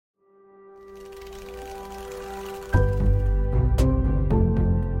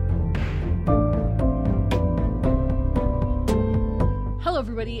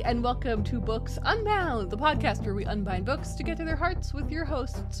everybody, and welcome to Books Unbound, the podcast where we unbind books to get to their hearts with your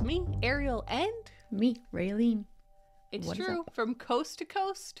hosts, me, Ariel, and me, Raylene. It's true, from coast to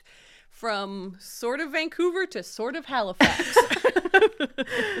coast, from sort of Vancouver to sort of Halifax.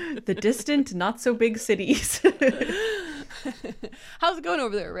 The distant, not so big cities. How's it going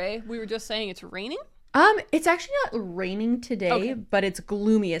over there, Ray? We were just saying it's raining? It's actually not raining today, Okay. but it's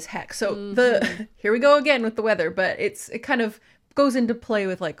gloomy as heck. So here we go again with the weather, but it kind of goes into play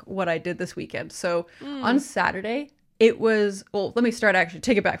with like what I did this weekend. So on Saturday, it was, well, let me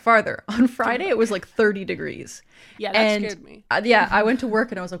take it back farther. On Friday, it was like 30 degrees. Yeah, that scared me. I went to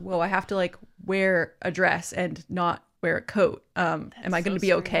work and I was like, whoa, I have to like wear a dress and not wear a coat. Am I going to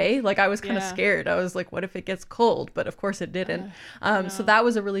be okay? Like I was kind of scared. I was like, what if it gets cold? But of course it didn't. So that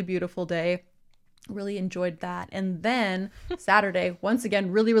was a really beautiful day. Really enjoyed that. And then Saturday, once again,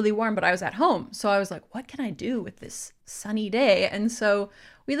 really, really warm, but I was at home. So I was like, what can I do with this sunny day? And so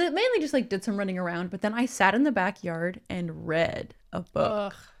we mainly just like did some running around, but then I sat in the backyard and read a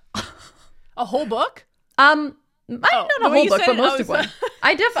book. A whole book? Not a whole book, but most of one.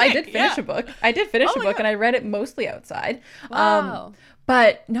 I did finish a book. I did finish a book and I read it mostly outside. Wow.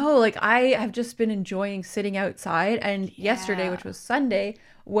 But no, like I have just been enjoying sitting outside, and yesterday, which was Sunday,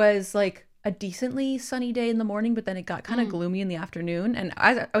 was like a decently sunny day in the morning, but then it got kind of gloomy in the afternoon, and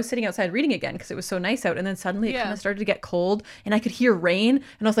I was sitting outside reading again because it was so nice out, and then suddenly it kind of started to get cold and I could hear rain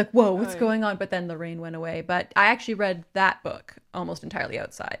and I was like, whoa, what's going on? But then the rain went away. But I actually read that book almost entirely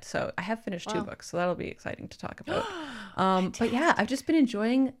outside, so I have finished 2 books, so that'll be exciting to talk about. But yeah, I've just been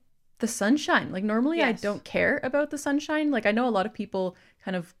enjoying the sunshine. Like normally I don't care about the sunshine. Like I know a lot of people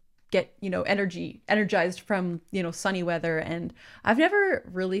kind of get, energized from, sunny weather. And I've never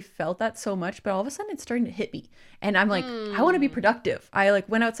really felt that so much, but all of a sudden it's starting to hit me. And I'm like, I want to be productive. I like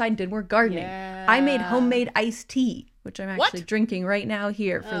went outside and did more gardening. Yeah. I made homemade iced tea, which I'm actually drinking right now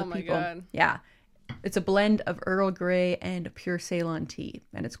here for the people. God. Yeah. It's a blend of Earl Grey and pure Ceylon tea,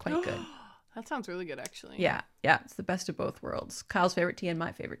 and it's quite good. That sounds really good, actually. Yeah. Yeah. It's the best of both worlds. Kyle's favorite tea and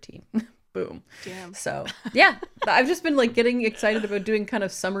my favorite tea. Boom. Damn. So yeah, I've just been like getting excited about doing kind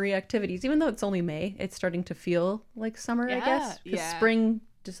of summery activities, even though it's only May. It's starting to feel like summer, I guess. Because spring,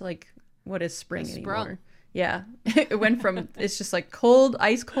 just like, what is spring anymore? Yeah. It went from, it's just like cold,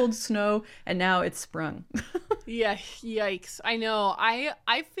 ice cold snow, and now it's sprung. Yeah, yikes. I know.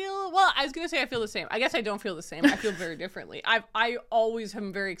 I feel, well, I was going to say I feel the same. I guess I don't feel the same. I feel very differently. I always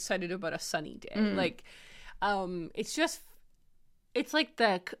am very excited about a sunny day. Like, it's just, it's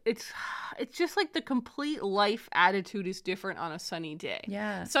just like the complete life attitude is different on a sunny day.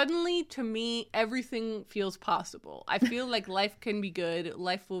 Yeah. Suddenly, to me, everything feels possible. I feel like life can be good.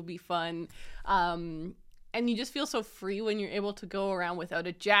 Life will be fun. And you just feel so free when you're able to go around without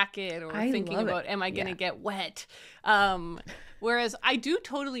a jacket or thinking about, am I going to get wet? Whereas I do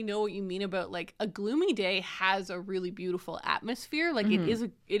totally know what you mean about like a gloomy day has a really beautiful atmosphere. Like it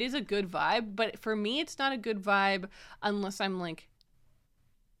is a good vibe. But for me, it's not a good vibe unless I'm like,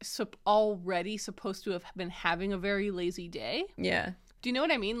 already supposed to have been having a very lazy day. Yeah. Do you know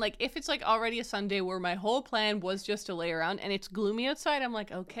what I mean? Like if it's like already a Sunday where my whole plan was just to lay around and it's gloomy outside, I'm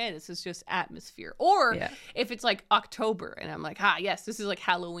like, okay, this is just atmosphere. Or if it's like October and I'm like, yes, this is like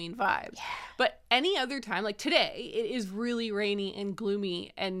Halloween vibes. Yeah. But any other time, like today, it is really rainy and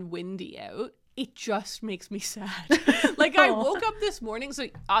gloomy and windy out. It just makes me sad. Like I woke up this morning. So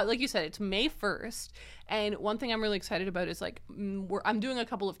like you said, it's May 1st. And one thing I'm really excited about is like I'm doing a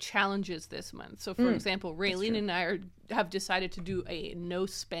couple of challenges this month. So for example, Raylene and I have decided to do a no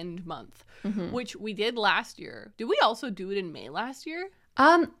spend month, which we did last year. Did we also do it in May last year?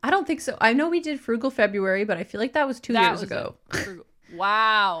 I don't think so. I know we did Frugal February, but I feel like that was 2 years ago.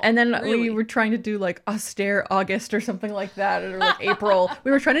 Wow. And then we were trying to do like austere August or something like that, or like April.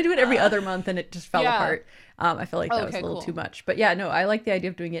 We were trying to do it every other month and it just fell apart. I felt like that was a little too much. But yeah, no, I like the idea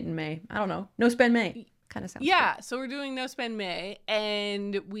of doing it in May. I don't know. No spend May. Kind of sounds good. So we're doing No Spend May,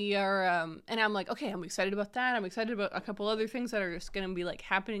 and we are and I'm like, okay, I'm excited about that. I'm excited about a couple other things that are just gonna be like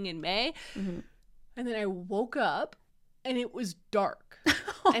happening in May. And then I woke up and it was dark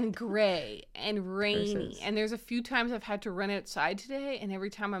and gray and rainy. And there's a few times I've had to run outside today, and every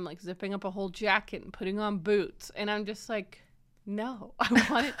time I'm like zipping up a whole jacket and putting on boots, and I'm just like, no, I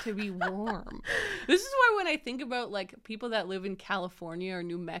want it to be warm. This is why when I think about like people that live in California or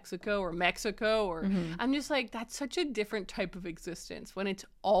New Mexico or Mexico, or I'm just like, that's such a different type of existence when it's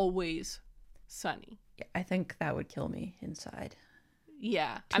always sunny. Yeah, I think that would kill me inside.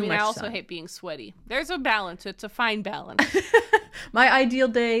 Yeah. I mean, I also hate being sweaty. There's a balance. It's a fine balance. My ideal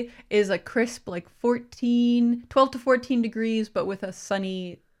day is a crisp, like 12 to 14 degrees, but with a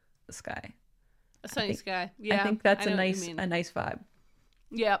sunny sky. A sunny sky. Yeah. I think that's a nice vibe.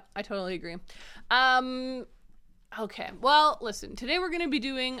 Yeah, I totally agree. Okay, well, listen, today we're going to be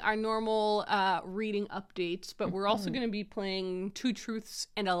doing our normal reading updates, but we're also going to be playing Two Truths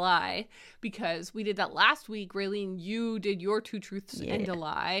and a Lie, because we did that last week. Raylene, you did your Two Truths and a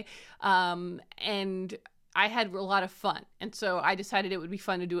Lie, and I had a lot of fun, and so I decided it would be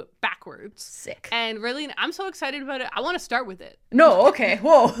fun to do it backwards. Sick. And Raylene, I'm so excited about it. I want to start with it. No, okay,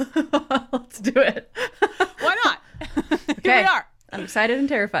 whoa. Let's do it. Why not? Okay. Here we are. I'm excited and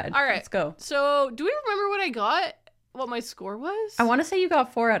terrified. All right. Let's go. So, do we remember what I got? What my score was? I want to say you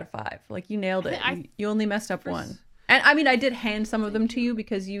got 4 out of 5. Like, you nailed it. You only messed up 1. And I mean, I did hand some of them to you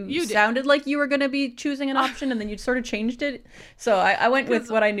because you sounded like you were going to be choosing an option, and then you sort of changed it. So I went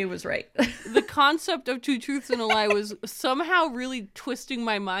with what I knew was right. The concept of Two Truths and a Lie was somehow really twisting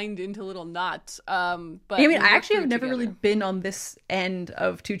my mind into little knots. But I mean, I actually have never really been on this end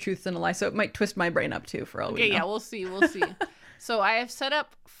of Two Truths and a Lie, so it might twist my brain up too for all we know. Yeah, we'll see. We'll see. So I have set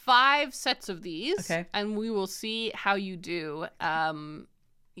up 5 sets of these, okay, and we will see how you do.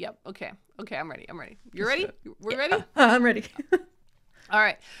 Yep. Okay. I'm ready. You're ready? We're ready? I'm ready. All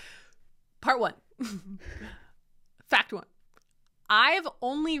right. Part 1. Fact 1. I've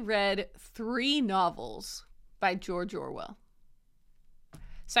only read 3 novels by George Orwell.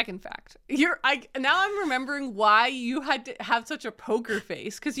 Second fact. Now I'm remembering why you had to have such a poker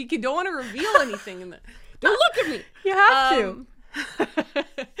face, because you don't want to reveal anything in the. Don't look at me. You have to.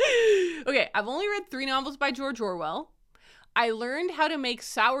 Okay, I've only read 3 novels by George Orwell. I learned how to make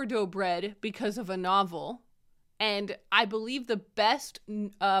sourdough bread because of a novel. And I believe the best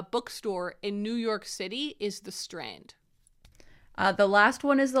bookstore in New York City is The Strand. The last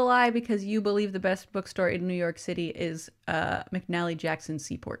one is the lie, because you believe the best bookstore in New York City is McNally Jackson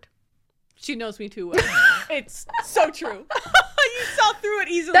Seaport. She knows me too well. It's so true. You saw through it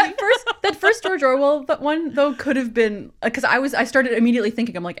easily. That first George Orwell one, though, could have been, because I started immediately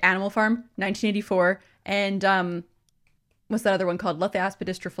thinking, I'm like, Animal Farm, 1984, and what's that other one called? Let the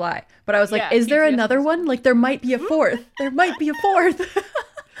Aspidistra Fly. But I was like, is there another one? Like, there might be a fourth.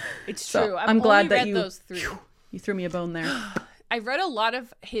 It's so true. I'm glad that those 3. You threw me a bone there. I've read a lot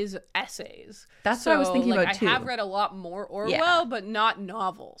of his essays. That's what I was thinking about too. I have read a lot more Orwell, but not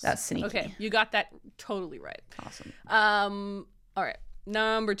novels. That's sneaky. Okay, you got that totally right. Awesome. All right,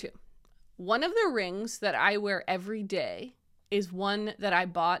 number 2. One of the rings that I wear every day is one that I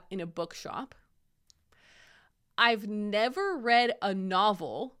bought in a bookshop. I've never read a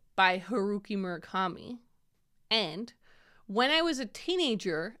novel by Haruki Murakami. And when I was a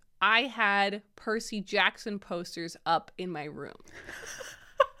teenager, I had Percy Jackson posters up in my room.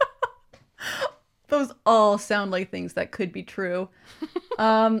 Those all sound like things that could be true.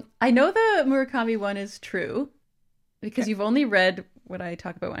 I know the Murakami one is true because you've only read what I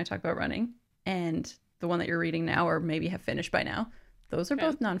talk about when I talk about running, and the one that you're reading now, or maybe have finished by now. Those are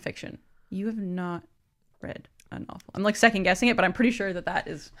both nonfiction. You have not read a novel. I'm like second guessing it, but I'm pretty sure that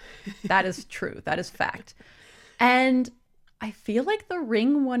is true. That is fact. And I feel like the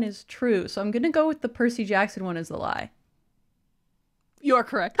Ring one is true, so I'm gonna go with the Percy Jackson one as the lie. You're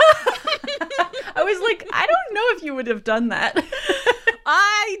correct. I was like, I don't know if you would have done that.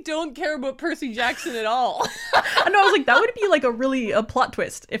 I don't care about Percy Jackson at all. And I was like, that would be like a plot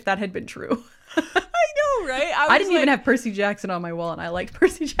twist if that had been true. I know, right? I didn't even have Percy Jackson on my wall, and I liked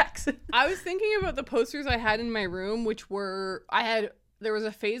Percy Jackson. I was thinking about the posters I had in my room, which were, there was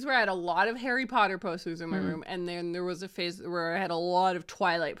a phase where I had a lot of Harry Potter posters in my room, and then there was a phase where I had a lot of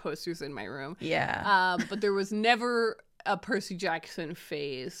Twilight posters in my room. Yeah. But there was never a Percy Jackson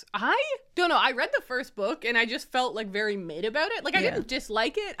phase. I don't know. I read the first book, and I just felt like very mid about it. Like, I didn't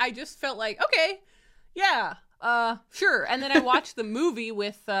dislike it. I just felt like, okay, yeah, sure. And then I watched the movie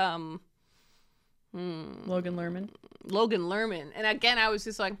with Logan Lerman. And again, I was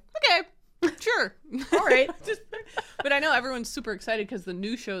just like, okay, sure. All right. But I know everyone's super excited because the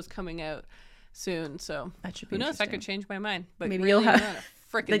new show's coming out soon. So that should be who knows? I could change my mind. But maybe really, you'll have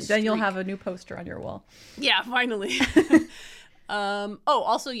then you'll have a new poster on your wall. Yeah, finally.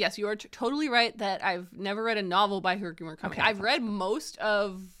 Also, yes, you are totally right that I've never read a novel by Haruki Murakami. Okay, I've read most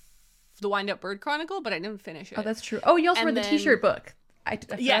of the Wind Up Bird Chronicle, but I didn't finish it. Oh, that's true. Oh, you also read the T-shirt book. I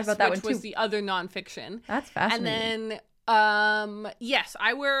forgot about that one too. Which was the other nonfiction. That's fascinating. And then, yes,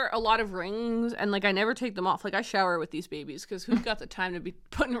 I wear a lot of rings, and like I never take them off. Like I shower with these babies because who's got the time to be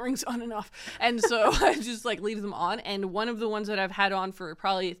putting rings on and off? And so I just like leave them on. And one of the ones that I've had on for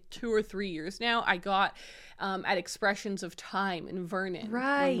probably 2 or 3 years now, I got at Expressions of Time in Vernon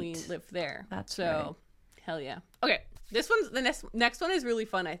when we lived there. That's so right. Hell yeah. Okay, the next one is really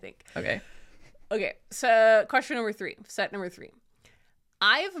fun, I think. Okay. So question number 3, set number 3.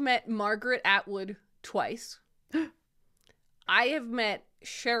 I have met Margaret Atwood twice. I have met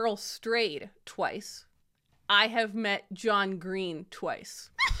Cheryl Strayed twice. I have met John Green twice.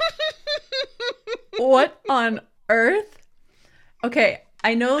 What on earth? Okay,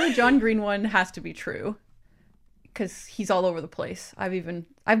 I know the John Green one has to be true because he's all over the place. I've been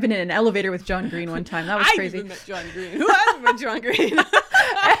in an elevator with John Green one time. That was crazy. I've even met John Green. Who hasn't met John Green?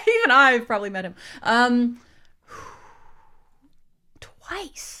 Even I've probably met him.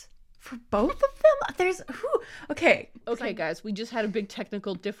 Twice. For both of them? There's okay. Okay, guys, we just had a big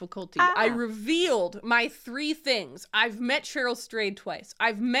technical difficulty. I revealed my 3 things. I've met Cheryl Strayed twice.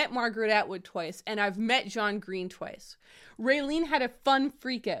 I've met Margaret Atwood twice. And I've met John Green twice. Raylene had a fun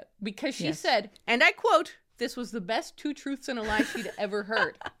freak out because she said, and I quote, "This was the best 2 truths and a lie she'd ever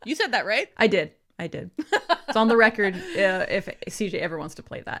heard." You said that, right? I did. It's on the record if CJ ever wants to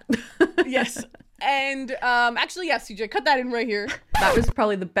play that. Yes. And actually, yes, CJ, cut that in right here. That was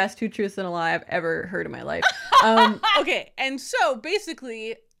probably the best 2 truths and a lie I've ever heard in my life. Okay, and so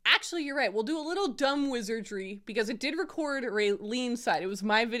basically, actually, you're right. We'll do a little dumb wizardry because it did record Raylene's side. It was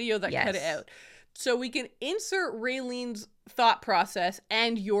my video that cut it out. So we can insert Raylene's thought process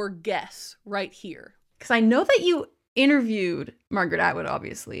and your guess right here. Because I know that you interviewed Margaret Atwood,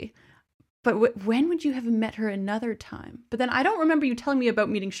 obviously. But when would you have met her another time? But then I don't remember you telling me about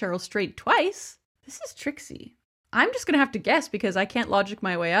meeting Cheryl Strayed twice. This is tricksy. I'm just going to have to guess because I can't logic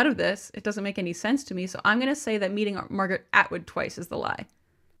my way out of this. It doesn't make any sense to me. So I'm going to say that meeting Margaret Atwood twice is the lie.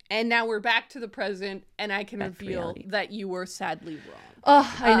 And now we're back to the present, and I can reveal that you were sadly wrong.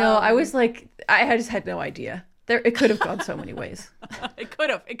 Oh, I know. I was like, I just had no idea. It could have gone so many ways. It could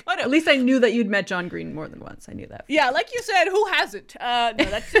have. At least I knew that you'd met John Green more than once. I knew that. Yeah, like you said, who hasn't? No,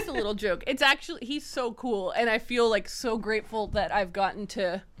 that's just a little joke. It's actually, he's so cool, and I feel like so grateful that I've gotten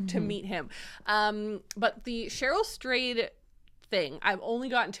to meet him. But the Cheryl Strayed thing, I've only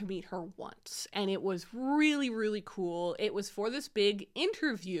gotten to meet her once, and it was really, really cool. It was for this big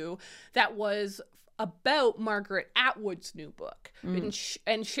interview that was about Margaret Atwood's new book. And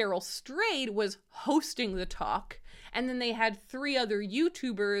Cheryl Strayed was hosting the talk, and then they had 3 other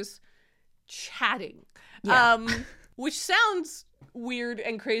YouTubers chatting. Which sounds weird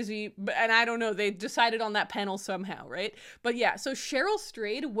and crazy, and I don't know, they decided on that panel somehow, right? But yeah, so Cheryl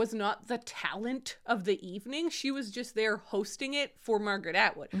Strayed was not the talent of the evening. She was just there hosting it for Margaret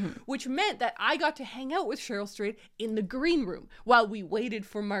Atwood, which meant that I got to hang out with Cheryl Strayed in the green room while we waited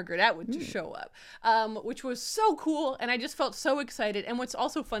for Margaret Atwood to show up, which was so cool, and I just felt so excited. And what's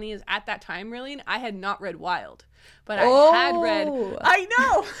also funny is at that time, Raylene, I had not read Wild, but I had read... I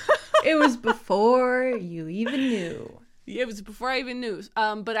know! It was before you even knew. It was before I even knew.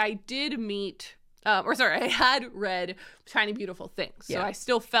 But I did meet, I had read Tiny Beautiful Things. So I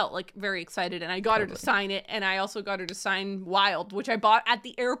still felt like very excited, and I got her to sign it, and I also got her to sign Wild, which I bought at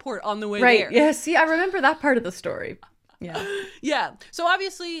the airport on the way there. Right, yeah, see, I remember that part of the story. Yeah. Yeah. So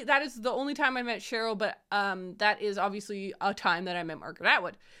obviously that is the only time I met Cheryl, but that is obviously a time that I met Margaret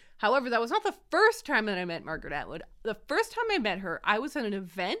Atwood. However, that was not the first time that I met Margaret Atwood. The first time I met her, I was at an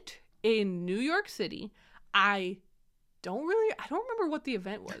event in New York City. I don't remember what the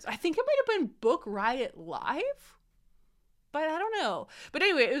event was. I think it might have been Book Riot Live, but I don't know. But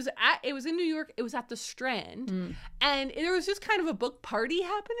anyway, it was in New York. It was at the Strand, and there was just kind of a book party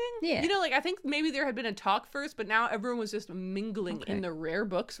happening. Yeah, you know, like I think maybe there had been a talk first, but now everyone was just mingling in the rare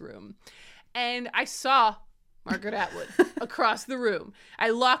books room, and I saw Margaret Atwood across the room.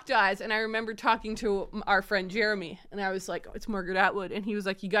 I locked eyes, and I remember talking to our friend Jeremy, and I was like, "Oh, it's Margaret Atwood," and he was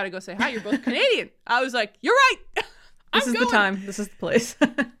like, "You got to go say hi. You're both Canadian." I was like, "You're right." This is the time. This is the place.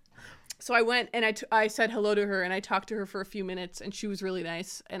 So I went and I said hello to her, and I talked to her for a few minutes, and she was really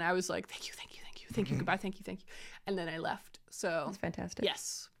nice. And I was like, thank you, goodbye, thank you. And then I left. So that's fantastic.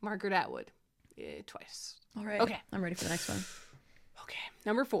 Yes, Margaret Atwood, twice. All right. Okay, I'm ready for the next one. Okay,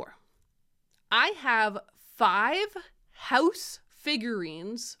 number 4. I have 5 house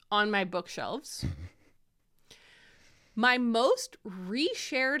figurines on my bookshelves. My most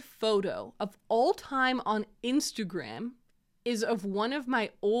reshared photo of all time on Instagram is of one of my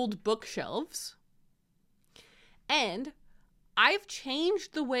old bookshelves. And I've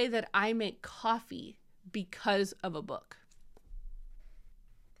changed the way that I make coffee because of a book.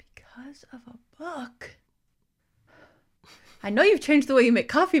 Because of a book? I know you've changed the way you make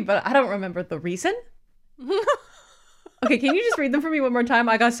coffee, but I don't remember the reason. Okay, can you just read them for me one more time?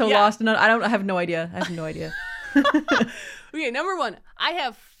 I got so lost and I have no idea. I have no idea. Okay, number 1, I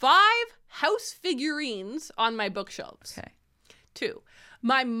have 5 house figurines on my bookshelves. Okay. 2,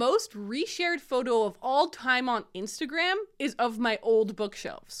 my most reshared photo of all time on Instagram is of my old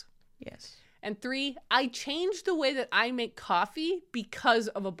bookshelves. Yes. And 3, I changed the way that I make coffee because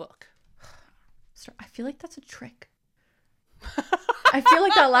of a book. I feel like that's a trick. I feel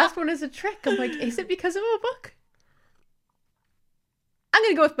like that last one is a trick. I'm like, is it because of a book? I'm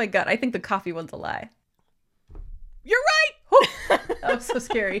going to go with my gut. I think the coffee one's a lie. You're right! That was so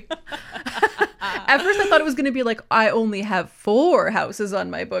scary. At first I thought it was going to be like, I only have 4 houses on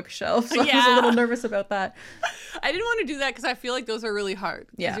my bookshelf. So I was a little nervous about that. I didn't want to do that because I feel like those are really hard.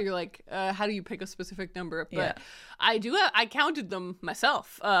 Yeah. You're like, how do you pick a specific number? But I counted them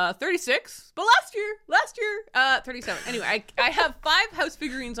myself. 36. But last year, 37. Anyway, I have 5 house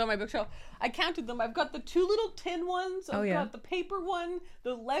figurines on my bookshelf. I counted them. I've got the 2 little tin ones. I've got the paper one,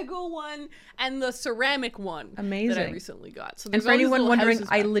 the Lego one, and the ceramic one. Amazing. That I recently got. So and for anyone wondering,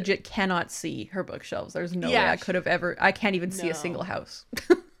 I legit cannot see her bookshelves. There's no way I could have ever. I can't even see a single house.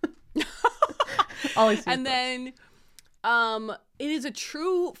 All I see and then it is a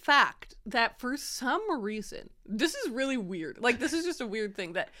true fact that for some reason, this is really weird. Like, this is just a weird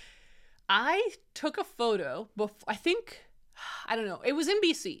thing that I took a photo before, I don't know. It was in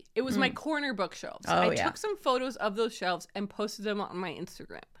BC. It was my corner bookshelves. I took some photos of those shelves and posted them on my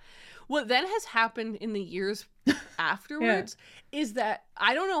Instagram. What then has happened in the years afterwards is that,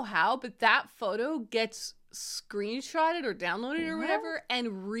 I don't know how, but that photo gets screenshotted or downloaded or whatever and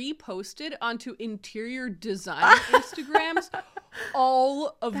reposted onto interior design Instagrams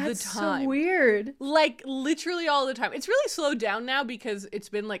all of the time. That's so weird. Like, literally all the time. It's really slowed down now because it's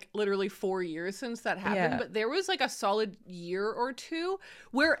been like literally 4 years since that happened. But there was like a solid year or 2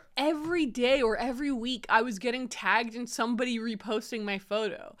 where every day or every week I was getting tagged in somebody reposting my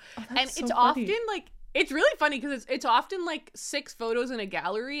photo. And so it's funny. often like, it's really funny because it's often like 6 photos in a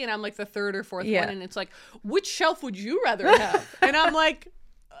gallery and I'm like the 3rd or 4th one, and it's like, which shelf would you rather have? And I'm like,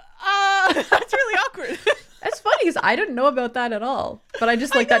 that's really awkward. That's funny because I didn't know about that at all. But I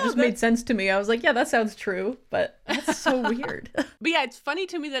just that just made sense to me. I was like, yeah, that sounds true. But that's so weird. But yeah, it's funny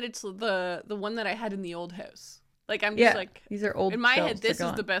to me that it's the one that I had in the old house. Like, I'm just like, these are old. In my head, this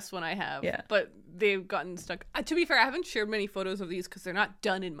is the best one I have. Yeah. But they've gotten stuck. To be fair, I haven't shared many photos of these because they're not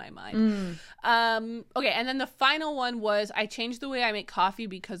done in my mind. Okay, and then the final one was I changed the way I make coffee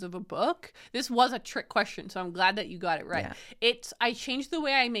because of a book. This was a trick question, so I'm glad that you got it right. Yeah. I changed the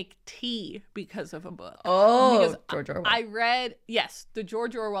way I make tea because of a book. Oh, because George Orwell. I read, the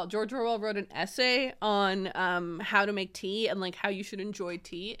George Orwell. George Orwell wrote an essay on how to make tea and like how you should enjoy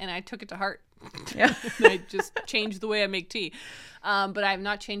tea, and I took it to heart. Yeah. I just changed the way I make tea. But I have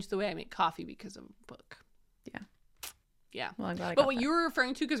not changed the way I make coffee because of a book. Yeah. Well, I'm glad I got But what that. you were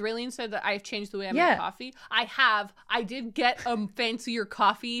referring to, because Raylene said that I've changed the way I make coffee. I did get a fancier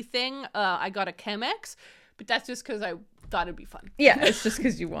coffee thing. I got a Chemex, but that's just because I thought it'd be fun. Yeah, it's just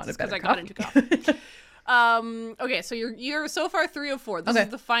because you wanted better coffee. Because I got into coffee. Okay, so you're so far 3 of 4. This is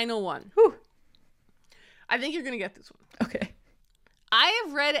the final one. Whew. I think you're going to get this one. Okay. I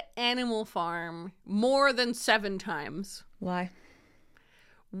have read Animal Farm more than 7 times. Lie.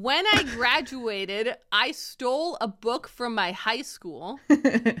 When I graduated, I stole a book from my high school.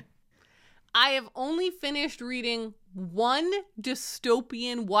 I have only finished reading 1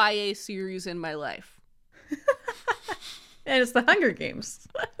 dystopian YA series in my life. And it's the Hunger Games.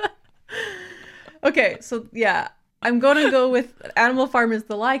 Okay, so yeah, I'm going to go with Animal Farm is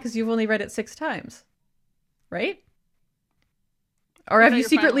the lie because you've only read it 6 times. Right? Or have you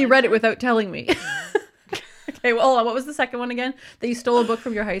secretly read it without telling me? Okay, well, hold on. What was the second one again? That you stole a book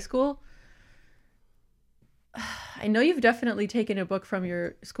from your high school? I know you've definitely taken a book from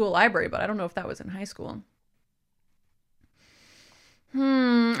your school library, but I don't know if that was in high school.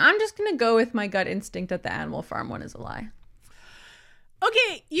 I'm just going to go with my gut instinct that the Animal Farm one is a lie.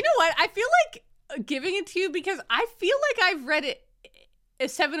 Okay, you know what? I feel like giving it to you because I feel like I've read it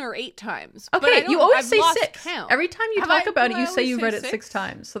 7 or 8 times. Okay, you always say 6. Count. Every time you talk about it, you say you've read it 6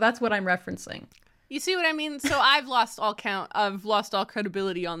 times. So that's what I'm referencing. You see what I mean? So I've lost all count. I've lost all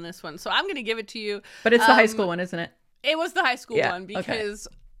credibility on this one. So I'm going to give it to you. But it's the high school one, isn't it? It was the high school one because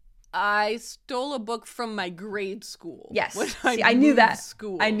I stole a book from my grade school. Yes. See, I knew that.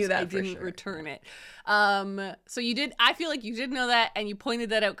 Schools. I knew that I for didn't sure. return it. So you did. I feel like you did know that, and you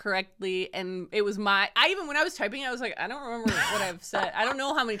pointed that out correctly. And it was when I was typing, I was like, I don't remember what I've said. I don't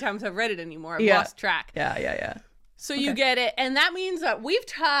know how many times I've read it anymore. I've lost track. Yeah. So you get it, and that means that we've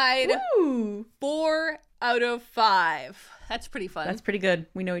tied 4 out of 5. That's pretty fun. That's pretty good.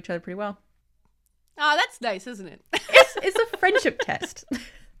 We know each other pretty well. Oh, that's nice, isn't it? It's a friendship test.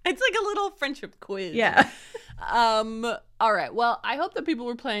 It's like a little friendship quiz. Yeah. All right. Well, I hope that people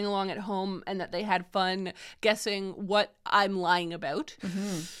were playing along at home and that they had fun guessing what I'm lying about.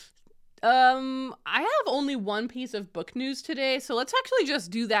 I have only one piece of book news today, so let's actually just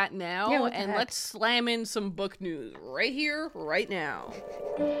do that now, and let's slam in some book news right here, right now.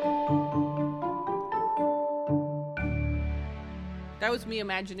 That was me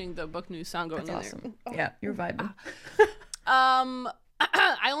imagining the book news song going That's in awesome. there. Yeah, you're vibing.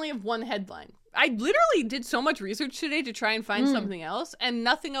 I only have one headline. I literally did so much research today to try and find something else, and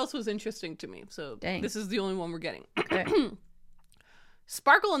nothing else was interesting to me. So this is the only one we're getting. Okay.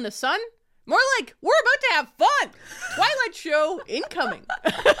 Sparkle in the sun? More like, we're about to have fun. Twilight show incoming.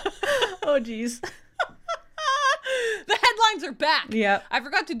 Oh, geez. The headlines are back. Yeah. I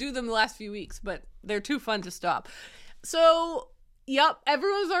forgot to do them the last few weeks, but they're too fun to stop. So, yep,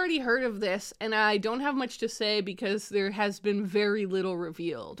 everyone's already heard of this, and I don't have much to say because there has been very little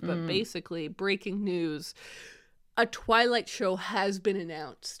revealed. But basically, breaking news, a Twilight show has been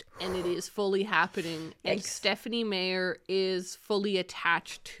announced, and it is fully happening, and Stephenie Meyer is fully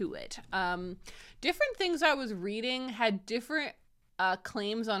attached to it. Different things I was reading had different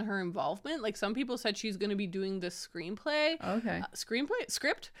claims on her involvement. Like, some people said she's going to be doing the screenplay. Okay.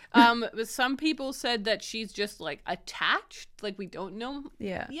 Script. But some people said that she's just, like, attached. Like, we don't know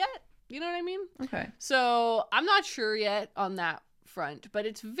yet. You know what I mean? Okay. So, I'm not sure yet on that front, but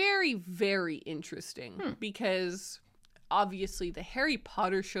it's very, very interesting because obviously the Harry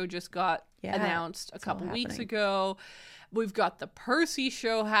Potter show just got announced a couple weeks ago. We've got the Percy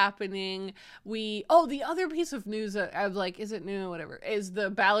show happening. The other piece of news that I was like, is it new? Whatever. Is the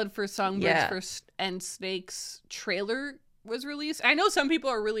Ballad for Songbirds and Snakes trailer was released. I know some people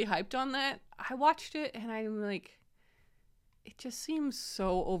are really hyped on that. I watched it and I'm like, it just seems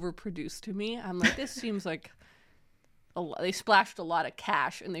so overproduced to me. I'm like, this seems like they splashed a lot of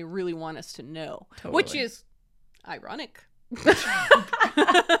cash and they really want us to know. Totally. Which is ironic.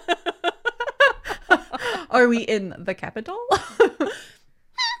 Are we in the capital?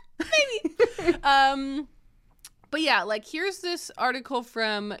 Maybe. But yeah, like, here's this article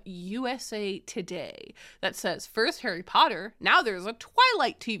from USA Today that says, first Harry Potter, now there's a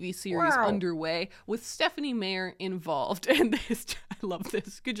Twilight TV series underway with Stephenie Meyer involved. And this, I love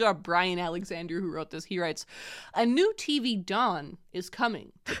this. Good job, Brian Alexander, who wrote this. He writes, a new TV dawn is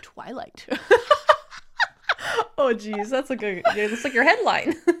coming to Twilight. Oh, geez. That's like your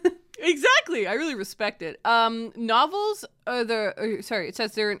headline. Exactly. I really respect it. Novels it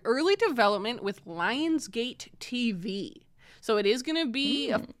says they're in early development with Lionsgate TV. So it is going to be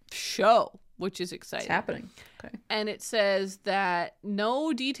a show, which is exciting. It's happening. Okay. And it says that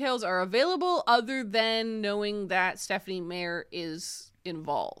no details are available other than knowing that Stephenie Meyer is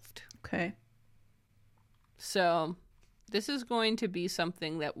involved. Okay. So this is going to be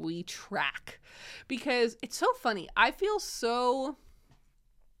something that we track because it's so funny. I feel so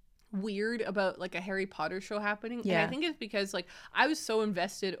weird about like a Harry Potter show happening. And I think it's because like I was so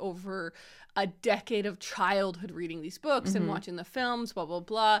invested over a decade of childhood reading these books and watching the films, blah, blah,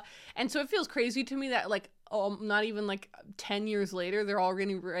 blah. And so it feels crazy to me that like, not even like 10 years later, they're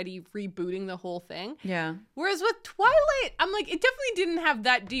already rebooting the whole thing. Yeah. Whereas with Twilight, I'm like, it definitely didn't have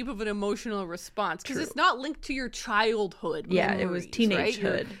that deep of an emotional response because it's not linked to your childhood. Yeah, it was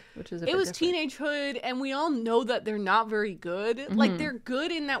teenagehood, which is teenagehood, and we all know that they're not very good. Like, they're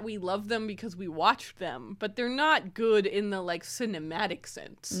good in that we love them because we watched them, but they're not good in the like cinematic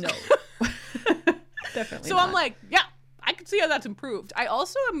sense. No. Definitely so not. I'm like, yeah, I could see how that's improved. I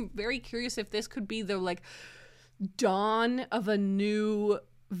also am very curious if this could be the like dawn of a new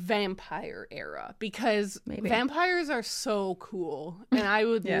vampire era because vampires are so cool and I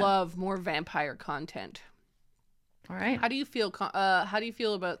would love more vampire content. All right. How do you feel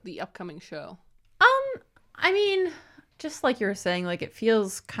about the upcoming show? I mean, just like you were saying, like it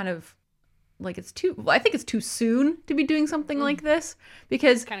feels kind of like I think it's too soon to be doing something like this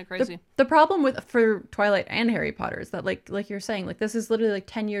because kind of crazy. The problem for Twilight and Harry Potter is that like you're saying, like this is literally like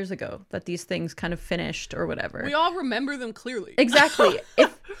 10 years ago that these things kind of finished or whatever. We all remember them clearly. Exactly.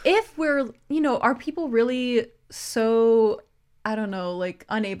 if we're, are people really so, I don't know, like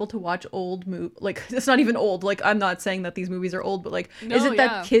unable to watch old like it's not even old, like I'm not saying that these movies are old, but like is it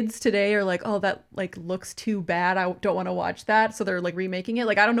that kids today are like, oh, that like looks too bad, I don't want to watch that, so they're like remaking it?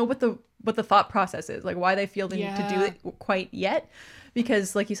 Like I don't know what the thought process is, like why they feel the need to do it quite yet,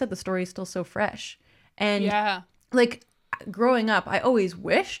 because like you said, the story is still so fresh. And like growing up, I always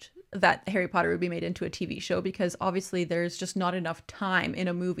wished that Harry Potter would be made into a TV show because obviously there's just not enough time in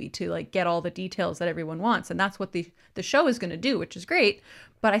a movie to like get all the details that everyone wants, and that's what the show is going to do, which is great,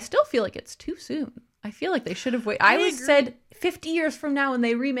 but I still feel like it's too soon. I feel like they should have waited. I always said 50 years from now when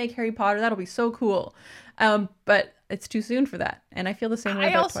they remake Harry Potter, that'll be so cool, but it's too soon for that, and I feel the same way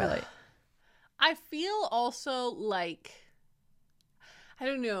about Twilight. I feel also like, I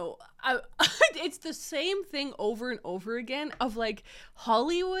don't know, it's the same thing over and over again of like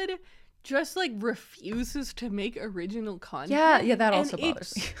Hollywood just like refuses to make original content. Yeah, that also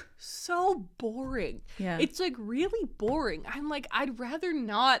bothers me. so boring. Yeah. It's like really boring. I'm like, I'd rather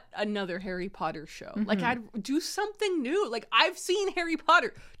not another Harry Potter show. Like, I'd do something new. Like, I've seen Harry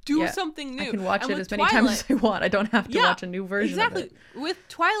Potter. Do something new. I can watch it as many times as I want. I don't have to watch a new version of it. With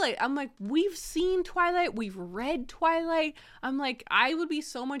Twilight, I'm like, we've seen Twilight. We've read Twilight. I'm like, I would be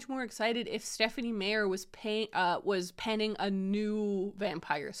so much more excited if Stephanie Meyer was penning a new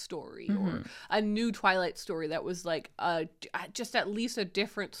vampire story or a new Twilight story that was like just at least a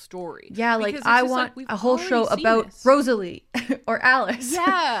different story. Yeah, like I want a whole show about Rosalie or Alice.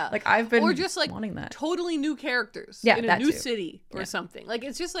 Yeah. Like I've been or just like wanting that. Totally new characters in a new city or something. Like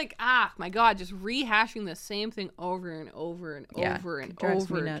it's just like, my God, just rehashing the same thing over and over and over and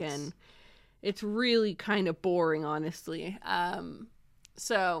over again. It's really kind of boring, honestly.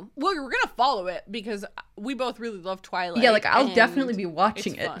 So we're gonna follow it because we both really love Twilight. Yeah, like I'll definitely be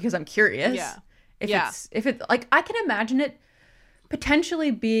watching it because I'm curious. Yeah. If it's like I can imagine it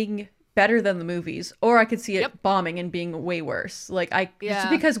potentially being better than the movies, or I could see it bombing and being way worse. Like just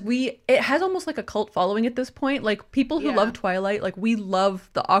because it has almost like a cult following at this point. Like people who love Twilight, like we love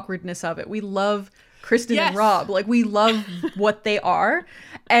the awkwardness of it. We love Kristen and Rob. Like we love what they are.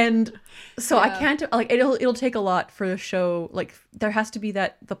 And so I can't like it'll take a lot for the show. Like there has to be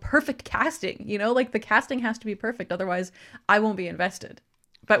the perfect casting, you know, like the casting has to be perfect. Otherwise I won't be invested.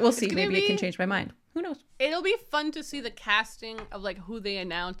 But we'll see. Maybe it can change my mind. Who knows? It'll be fun to see the casting of like who they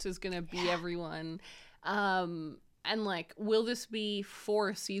announce is going to be everyone. And like, will this be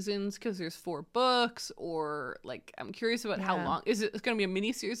 4 seasons because there's 4 books? Or like, I'm curious about how long. Is it going to be a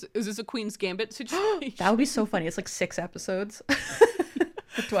mini series? Is this a Queen's Gambit situation? That would be so funny. It's like 6 episodes.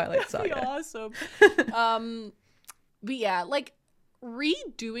 The Twilight Saga. That'd be awesome. But yeah, like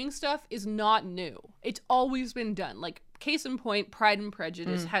redoing stuff is not new. It's always been done. Like, case in point, Pride and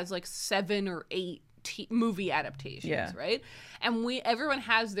Prejudice has like 7 or 8 movie adaptations, right? And everyone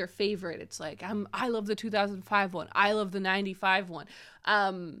has their favorite. It's like I love the 2005 one. I love the 95 one.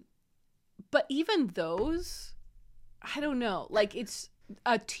 But even those, I don't know. Like it's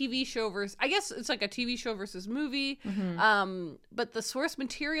a TV show versus, I guess it's like a TV show versus movie. But the source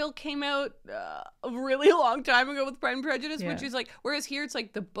material came out a really long time ago with Pride and Prejudice, which is like, whereas here it's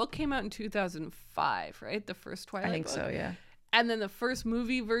like the book came out in 2005, right? The first Twilight book. I think so, yeah. And then the first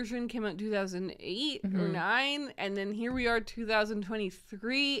movie version came out in 2008 or 9. And then here we are,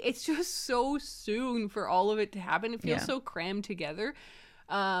 2023. It's just so soon for all of it to happen. It feels so crammed together.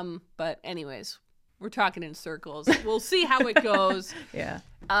 But anyways, we're talking in circles. We'll see how it goes.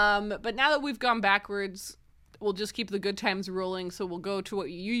 But now that we've gone backwards, we'll just keep the good times rolling. So we'll go to what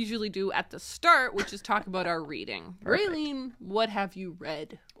you usually do at the start, which is talk about our reading. Raylene, what have you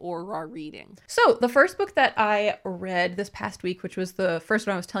read or are reading? So the first book that I read this past week, which was the first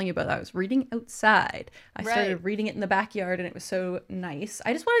one I was telling you about, I was reading outside. I started reading it in the backyard and it was so nice.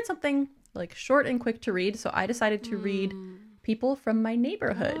 I just wanted something like short and quick to read. So I decided to read People from My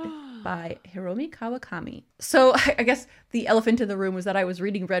Neighborhood by Hiromi Kawakami. So I guess the elephant in the room was that I was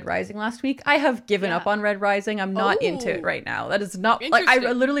reading Red Rising last week. I have given up on Red Rising. I'm not into it right now. That is not like I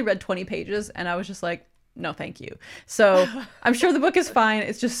literally read 20 pages and I was just like, no, thank you. So I'm sure the book is fine.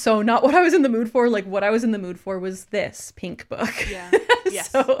 It's just so not what I was in the mood for. Like what I was in the mood for was this pink book. Yeah.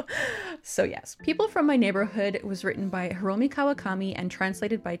 Yes. So yes. People from My Neighborhood was written by Hiromi Kawakami and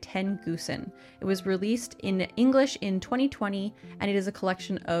translated by Ten Gusen. It was released in English in 2020 and it is a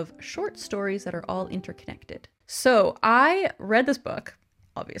collection of short stories that are all interconnected. So I read this book,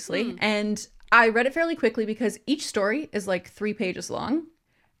 obviously, and I read it fairly quickly because each story is like 3 pages long.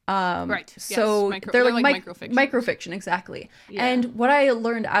 Right. So yes. they're like microfiction. Microfiction, exactly. Yeah. And what I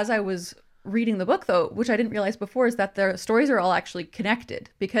learned as I was reading the book, though, which I didn't realize before, is that the stories are all actually connected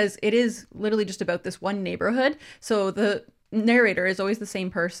because it is literally just about this one neighborhood. So the narrator is always the same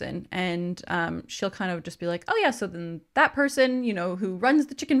person, and she'll kind of just be like, oh yeah, so then that person, you know, who runs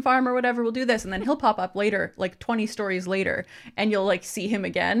the chicken farm or whatever will do this, and then he'll pop up later, like 20 stories later, and you'll like see him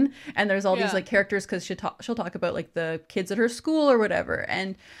again, and there's all these like characters because she'll talk about like the kids at her school or whatever,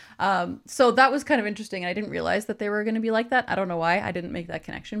 and so that was kind of interesting. I didn't realize that they were going to be like that. I don't know why I didn't make that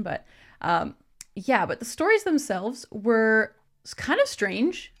connection, but but the stories themselves were kind of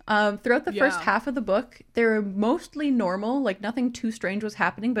strange. Throughout the first half of the book, they're mostly normal, like nothing too strange was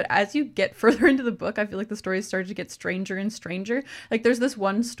happening, but as you get further into the book, I feel like the stories started to get stranger and stranger. Like there's this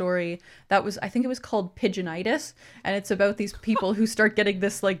one story that was, I think it was called Pigeonitis, and it's about these people who start getting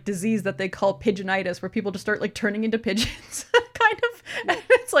this like disease that they call pigeonitis, where people just start like turning into pigeons kind of, and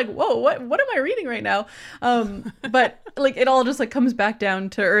it's like, whoa, what am I reading right now? But like it all just like comes back down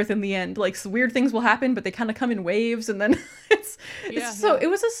to earth in the end. Like weird things will happen, but they kind of come in waves, and then it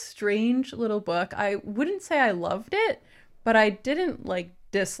was a strange little book. I wouldn't say I loved it, but I didn't like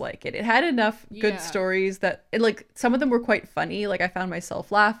dislike it. It had enough good stories that like some of them were quite funny. Like I found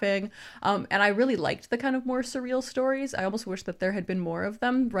myself laughing. And I really liked the kind of more surreal stories. I almost wish that there had been more of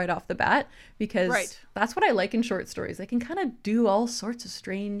them right off the bat, because that's what I like in short stories. They can kind of do all sorts of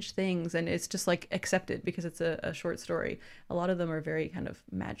strange things and it's just like accepted because it's a short story. A lot of them are very kind of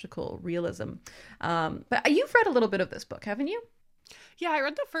magical realism. But you've read a little bit of this book, haven't you? Yeah, I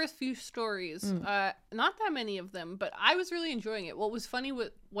read the first few stories. Not that many of them, but I was really enjoying it. What was funny,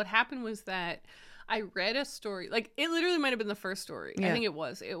 what happened was that I read a story, like it literally might have been the first story. I think it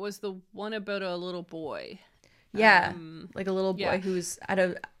was the one about a little boy. Yeah, like a little boy who's at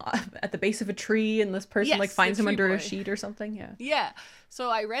the base of a tree, and this person like finds him under a sheet or something. Yeah. So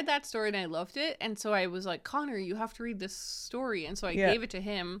I read that story and I loved it, and so I was like, Connor, you have to read this story, and so I gave it to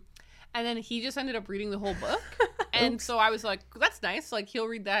him, and then he just ended up reading the whole book. And so I was like, that's nice. Like, he'll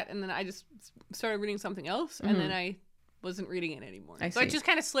read that. And then I just started reading something else. And then I wasn't reading it anymore. So I just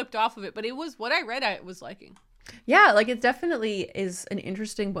kind of slipped off of it. But it was what I read, I was liking. Yeah, like it definitely is an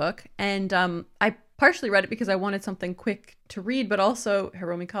interesting book. And I partially read it because I wanted something quick to read. But also,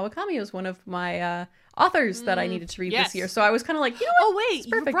 Hiromi Kawakami was one of my authors that I needed to read this year. So I was kind of like, you know what? Oh, wait,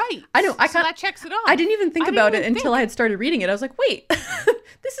 you're right. I know. So that checks it off. I didn't even think about it until I had started reading it. I was like, wait,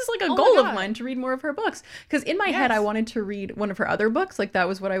 this is like a goal of mine to read more of her books. Because in my head, I wanted to read one of her other books. Like that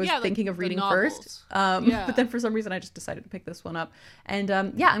was what I was thinking of reading first. But then for some reason, I just decided to pick this one up. And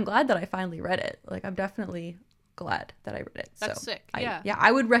I'm glad that I finally read it. Like I'm definitely glad that I read it. That's sick.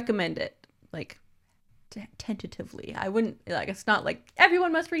 I would recommend it. Like tentatively. I wouldn't, like, it's not like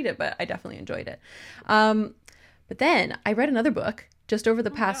everyone must read it, but I definitely enjoyed it. But then I read another book just over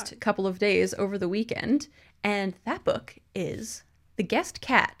the past couple of days over the weekend, and that book is The Guest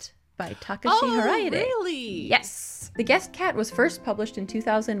Cat by Takashi Haraide. Really? Yes. The Guest Cat was first published in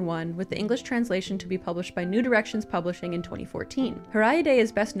 2001, with the English translation to be published by New Directions Publishing in 2014. Haraide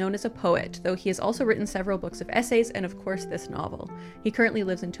is best known as a poet, though he has also written several books of essays and, of course, this novel. He currently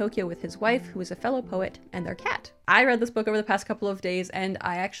lives in Tokyo with his wife, who is a fellow poet, and their cat. I read this book over the past couple of days, and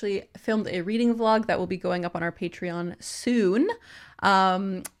I actually filmed a reading vlog that will be going up on our Patreon soon.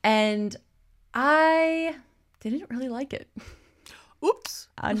 And I didn't really like it. Oops.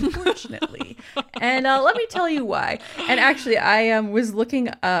 Unfortunately. And let me tell you why. And actually, I was looking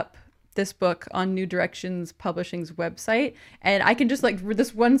up this book on New Directions Publishing's website, and I can just like,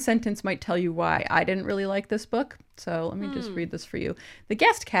 this one sentence might tell you why I didn't really like this book. So let me just read this for you. The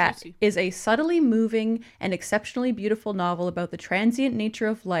Guest Cat is a subtly moving and exceptionally beautiful novel about the transient nature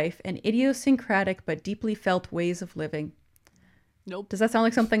of life and idiosyncratic but deeply felt ways of living. Nope. Does that sound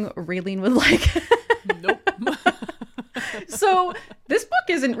like something Raylene would like? Nope. So this book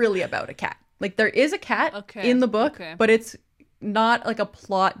isn't really about a cat. Like there is a cat in the book, but it's not like a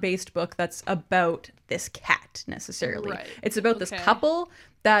plot-based book that's about this cat necessarily. Right. It's about this couple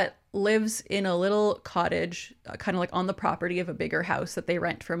that lives in a little cottage, kind of like on the property of a bigger house that they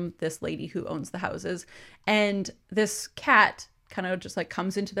rent from this lady who owns the houses. And this cat kind of just like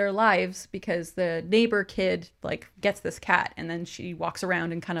comes into their lives because the neighbor kid like gets this cat, and then she walks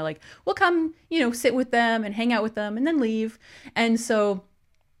around and kind of like will come, you know, sit with them and hang out with them and then leave. And so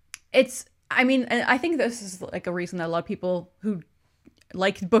it's, I mean, I think this is like a reason that a lot of people who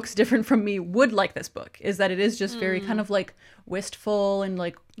like books different from me would like this book, is that it is just very kind of like wistful and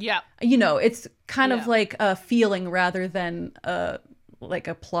like, you know, it's kind of like a feeling rather than like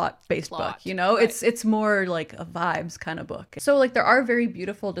a plot-based book, you know? Right. It's more like a vibes kind of book. So like there are very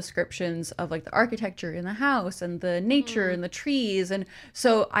beautiful descriptions of like the architecture in the house and the nature and the trees, and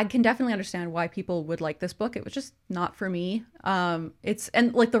so I can definitely understand why people would like this book. It was just not for me. And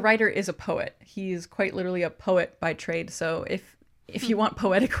like the writer is a poet. He's quite literally a poet by trade. So if you want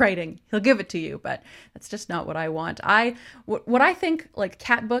poetic writing, he'll give it to you, but that's just not what I want. What I think like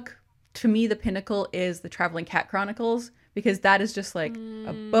cat book, to me the pinnacle is the Traveling Cat Chronicles, because that is just like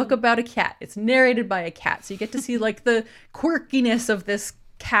a book about a cat. It's narrated by a cat. So you get to see like the quirkiness of this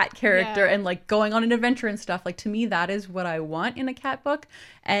cat character and like going on an adventure and stuff. Like to me, that is what I want in a cat book.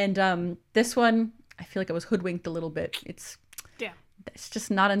 And this one, I feel like I was hoodwinked a little bit. It's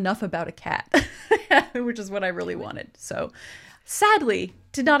just not enough about a cat, which is what I really wanted. So sadly,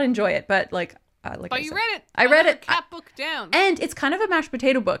 did not enjoy it, but like but you read it. I read it. Cat book down. And it's kind of a mashed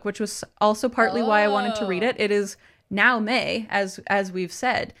potato book, which was also partly why I wanted to read it. It is now May, as we've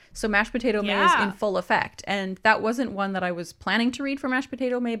said, so Mashed Potato May is in full effect, and that wasn't one that I was planning to read for Mashed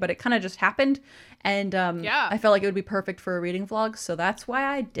Potato May, but it kind of just happened, and I felt like it would be perfect for a reading vlog, so that's why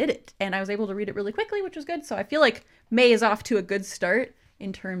I did it, and I was able to read it really quickly, which was good. So I feel like May is off to a good start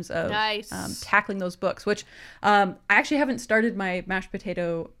in terms of tackling those books, which I actually haven't started my Mashed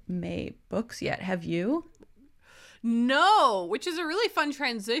Potato May books yet. Have you? No, which is a really fun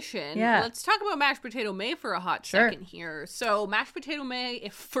transition. Yeah. Let's talk about Mashed Potato May for a hot second here. So Mashed Potato May,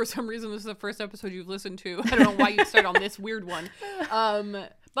 if for some reason this is the first episode you've listened to, I don't know why you'd start on this weird one.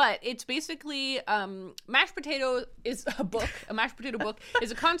 But it's basically mashed potato is a book. A mashed potato book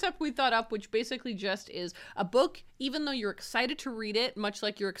is a concept we thought up, which basically just is a book. Even though you're excited to read it, much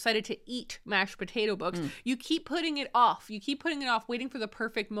like you're excited to eat mashed potato books, you keep putting it off. You keep putting it off, waiting for the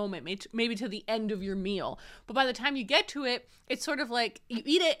perfect moment, maybe to the end of your meal. But by the time you get to it, it's sort of like you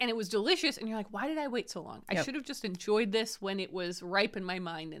eat it and it was delicious, and you're like, why did I wait so long? I should have just enjoyed this when it was ripe in my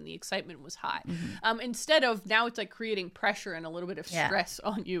mind and the excitement was high. Instead of now, it's like creating pressure and a little bit of stress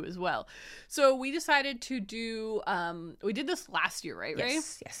on you as well. So we decided to do we did this last year, right?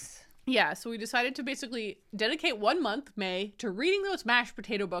 Yes. Yeah, so we decided to basically dedicate 1 month, May, to reading those mashed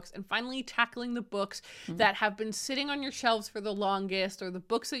potato books and finally tackling the books that have been sitting on your shelves for the longest, or the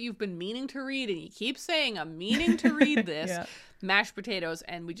books that you've been meaning to read and you keep saying, I'm meaning to read this. Mashed potatoes,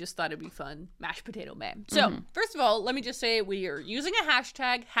 and we just thought it'd be fun. Mashed Potato May. So, first of all, let me just say we are using a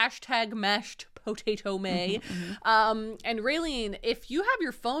hashtag mashed potato May. And Raylene, if you have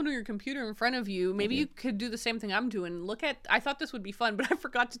your phone or your computer in front of you, maybe you could do the same thing I'm doing. I thought this would be fun, but I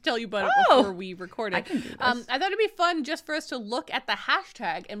forgot to tell you about it before we recorded. I can do this. I thought it'd be fun just for us to look at the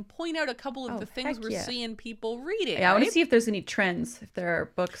hashtag and point out a couple of the things we're seeing people reading. Yeah, I want to see if there's any trends, if there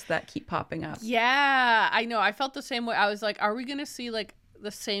are books that keep popping up. Yeah, I know. I felt the same way. I was like, are we going to see like the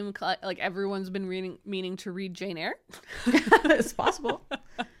same, like everyone's been meaning to read Jane Eyre? It's possible.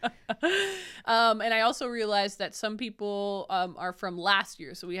 And I also realized that some people are from last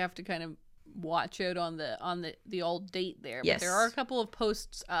year, so we have to kind of watch out on the old date there. Yes. But there are a couple of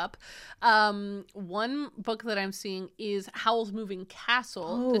posts up. One book that I'm seeing is Howl's Moving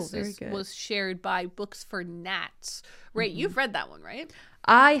Castle. This was shared by Books for Gnats. Right, you've read that one, right?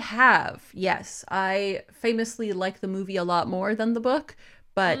 I have, yes. I famously like the movie a lot more than the book,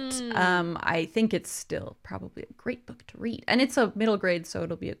 but I think it's still probably a great book to read. And it's a middle grade, so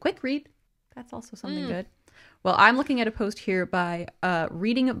it'll be a quick read. That's also something good. Well, I'm looking at a post here by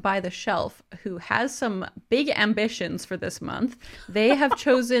Reading by the Shelf, who has some big ambitions for this month. They have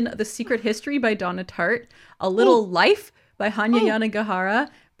chosen The Secret History by Donna Tartt, A Little Life by Hanya Yanagihara,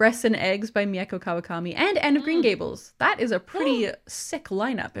 Breasts and Eggs by Mieko Kawakami, and Anne of Green Gables. That is a pretty sick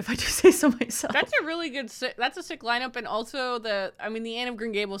lineup, if I do say so myself. That's a really good, that's a sick lineup. And also the Anne of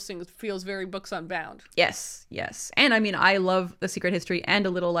Green Gables thing feels very Books Unbound. Yes. And I mean, I love The Secret History and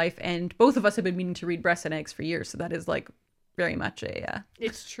A Little Life, and both of us have been meaning to read Breasts and Eggs for years. So that is like very much a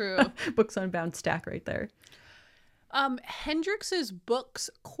it's true. Books Unbound stack right there. Hendrix's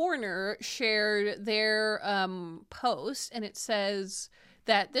Books Corner shared their post, and it says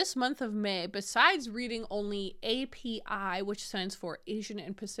that this month of May, besides reading only API, which stands for Asian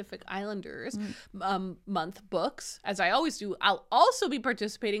and Pacific Islanders month books, as I always do, I'll also be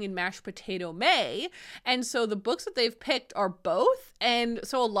participating in Mashed Potato May. And so the books that they've picked are both. And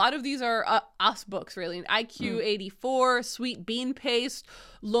so a lot of these are us books, really. IQ 84, Sweet Bean Paste,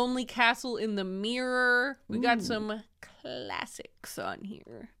 Lonely Castle in the Mirror. We got some classics on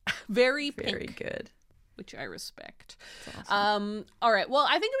here. Very good. Which I respect. Awesome. All right. Well,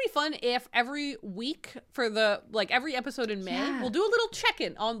 I think it'd be fun if every week for every episode in May, we'll do a little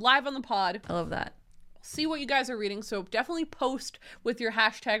check-in live on the pod. I love that. See what you guys are reading. So definitely post with your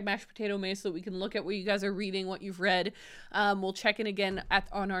hashtag Mashed Potato May so that we can look at what you guys are reading, what you've read. We'll check in again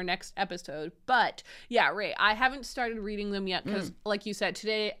on our next episode. But yeah, Ray, I haven't started reading them yet because, like you said,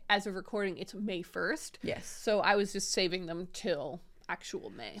 today, as of recording, it's May 1st. Yes. So I was just saving them till actual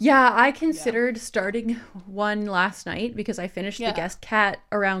May. Yeah, I considered starting one last night because I finished The Guest Cat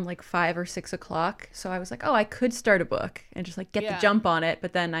around like 5 or 6 o'clock. So I was like, I could start a book and just like get the jump on it.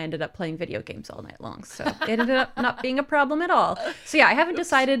 But then I ended up playing video games all night long. So it ended up not being a problem at all. So yeah, I haven't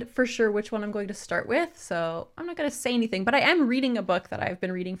decided for sure which one I'm going to start with. So I'm not going to say anything. But I am reading a book that I've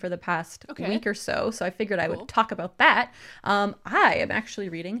been reading for the past week or so. So I figured I would talk about that. I am actually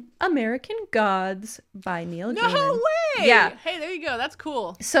reading American Gods by Neil Gaiman. No way! Yeah. Hey, there you go. That's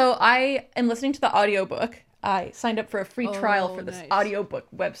cool. So I am listening to the audiobook. I signed up for a free trial for this audiobook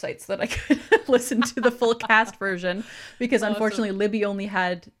website so that I could listen to the full cast version because unfortunately Libby only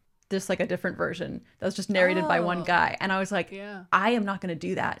had just like a different version that was just narrated by one guy. And I was like, I am not going to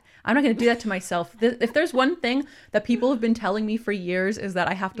do that. I'm not going to do that to myself. If there's one thing that people have been telling me for years is that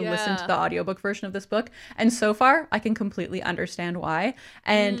I have to listen to the audiobook version of this book. And so far, I can completely understand why.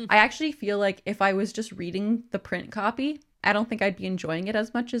 And I actually feel like if I was just reading the print copy, I don't think I'd be enjoying it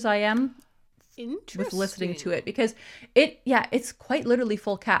as much as I am with listening to it because it's quite literally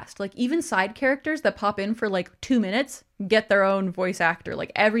full cast. Like even side characters that pop in for like 2 minutes get their own voice actor.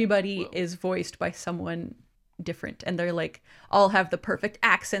 Like everybody is voiced by someone different, and they're like all have the perfect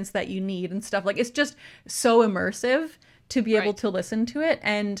accents that you need and stuff. Like it's just so immersive to be able to listen to it.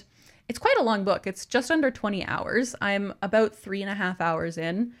 And it's quite a long book. It's just under 20 hours. I'm about 3.5 hours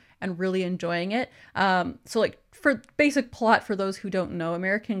in and really enjoying it. So like for basic plot, for those who don't know,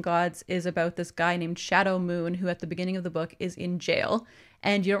 American Gods is about this guy named Shadow Moon, who at the beginning of the book is in jail.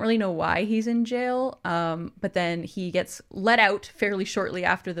 And you don't really know why he's in jail, but then he gets let out fairly shortly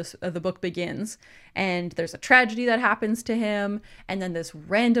after the book begins. And there's a tragedy that happens to him. And then this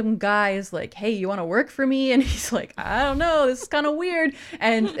random guy is like, hey, you want to work for me? And he's like, I don't know, this is kind of weird.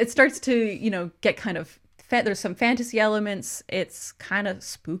 And it starts to, you know, get kind of there's some fantasy elements. It's kind of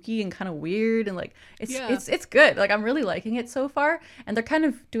spooky and kind of weird, and like it's good. Like I'm really liking it so far. And they're kind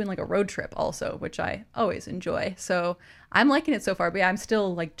of doing like a road trip also, which I always enjoy. So I'm liking it so far. But yeah, I'm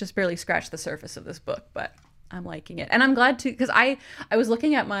still like just barely scratched the surface of this book, but I'm liking it. And I'm glad to, because I was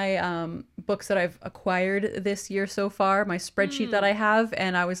looking at my books that I've acquired this year so far, my spreadsheet that I have,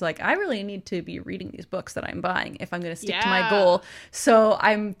 and I was like, I really need to be reading these books that I'm buying if I'm going to stick to my goal. So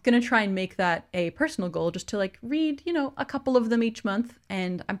I'm going to try and make that a personal goal, just to like read, you know, a couple of them each month.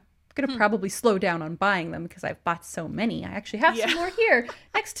 And I'm going to probably slow down on buying them because I've bought so many. I actually have some more here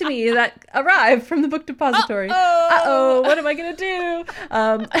next to me that arrived from the book depository. What am I going to do?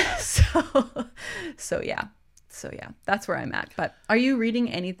 So yeah, that's where I'm at. But are you reading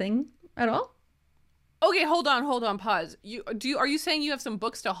anything at all? Okay, hold on, pause. Are you saying you have some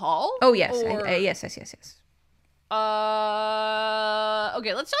books to haul? Oh yes, yes.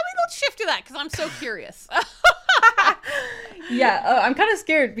 Okay, let's shift to that because I'm so curious. I'm kind of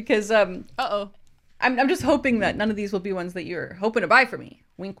scared because I'm just hoping that none of these will be ones that you're hoping to buy for me.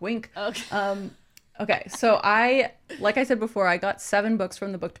 Wink, wink. Okay. Okay, so like I said before, I got 7 books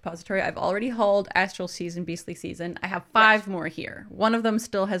from the book depository. I've already hauled Astral Season, Beastly Season. I have 5 more here. One of them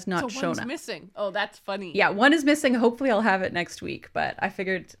still has not shown up. One's missing. Oh, that's funny. Yeah, one is missing. Hopefully I'll have it next week, but I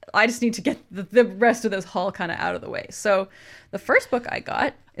figured I just need to get the rest of this haul kind of out of the way. So the first book I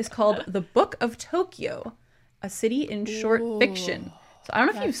got is called The Book of Tokyo, a city in short fiction. So I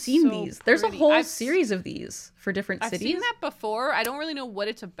don't know if you've seen these. There's a whole series of these for different cities. I've seen that before. I don't really know what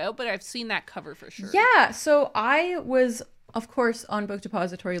it's about, but I've seen that cover for sure. Yeah. So I was, of course, on Book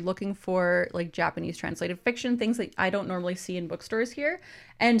Depository looking for like Japanese translated fiction, things that I don't normally see in bookstores here.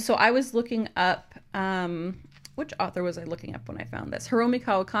 And so I was looking up, which author was I looking up when I found this? Hiromi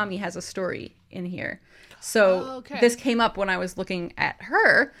Kawakami has a story in here. So this came up when I was looking at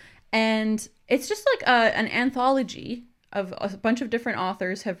her. And it's just like an anthology of a bunch of different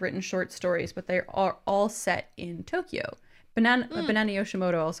authors have written short stories, but they are all set in Tokyo. Banana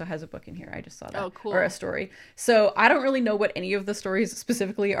Yoshimoto also has a book in here. I just saw that. Oh, cool. Or a story. So I don't really know what any of the stories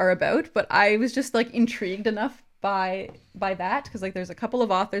specifically are about, but I was just like intrigued enough by that, because like there's a couple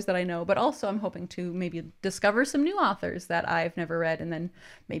of authors that I know, but also I'm hoping to maybe discover some new authors that I've never read, and then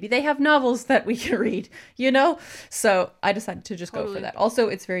maybe they have novels that we can read, you know? So I decided to just go for that. Also,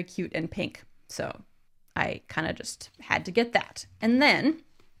 it's very cute and pink, so I kind of just had to get that. And then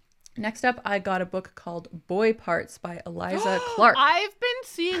next up, I got a book called Boy Parts by Eliza Clark. I've been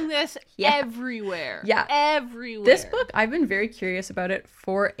seeing this everywhere. Yeah. Everywhere. This book, I've been very curious about it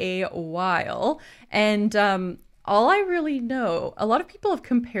for a while. And all I really know, a lot of people have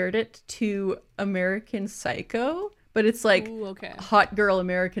compared it to American Psycho, but it's like hot girl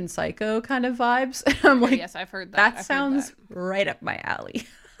American Psycho kind of vibes. And I'm like, yes, I've heard that. That sounds right up my alley.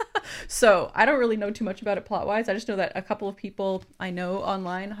 So I don't really know too much about it plot-wise. I just know that a couple of people I know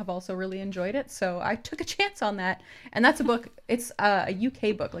online have also really enjoyed it. So I took a chance on that. And that's a book. It's a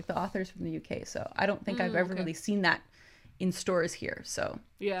UK book, like the author's from the UK. So I don't think I've ever really seen that in stores here. So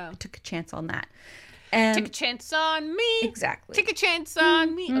I took a chance on that. And take a chance on me. Exactly. Take a chance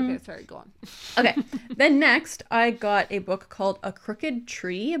on me. Okay, sorry, go on. Okay. Then next, I got a book called A Crooked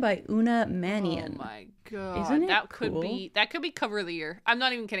Tree by Una Mannion. Oh my god. Isn't it cool? That could be cover of the year. I'm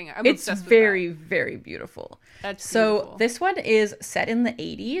not even kidding. I'm it's obsessed with very, that. very beautiful. That's beautiful. So this one is set in the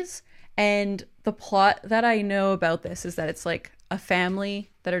 80s, and the plot that I know about this is that it's like a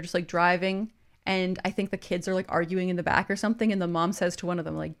family that are just like driving, and I think the kids are like arguing in the back or something, and the mom says to one of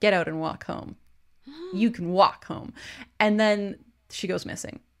them like, get out and walk home. You can walk home. And then she goes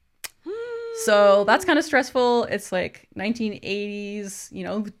missing. So that's kind of stressful. It's like 1980s, you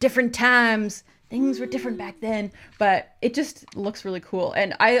know, different times. Things were different back then, but it just looks really cool.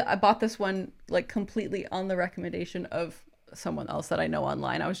 And I bought this one like completely on the recommendation of someone else that I know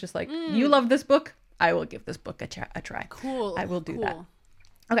online. I was just like, you love this book? I will give this book a try. Cool. I will do that.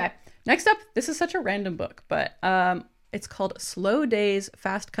 Okay. Next up, this is such a random book, but it's called Slow Days,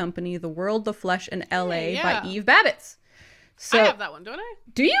 Fast Company, The World, the Flesh, and L.A. by Eve Babbitt. So, I have that one, don't I?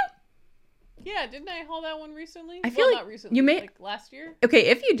 Do you? Yeah, didn't I haul that one recently? I feel like not recently, you may like last year. Okay,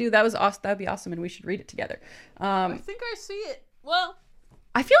 if you do, that was awesome. That'd be awesome, and we should read it together. I think I see it. Well,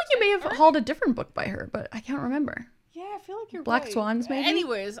 I feel like you may have hauled a different book by her, but I can't remember. Yeah, I feel like you're Black right. Swans, maybe?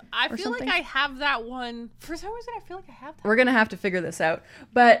 Anyways, I feel something? like I have that one. For some reason, I feel like I have that. We're going to have to figure this out.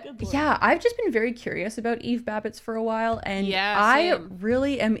 But yeah, I've just been very curious about Eve Babbitt's for a while. And I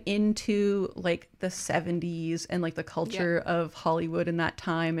really am into like the 70s and like the culture of Hollywood in that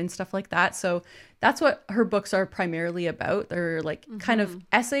time and stuff like that. So that's what her books are primarily about. They're like kind of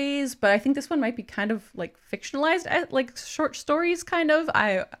essays, but I think this one might be kind of like fictionalized, like short stories kind of.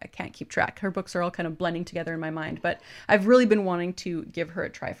 I can't keep track. Her books are all kind of blending together in my mind, but I've really been wanting to give her a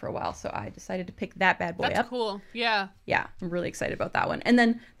try for a while. So I decided to pick that bad boy up. That's cool. Yeah. Yeah, I'm really excited about that one. And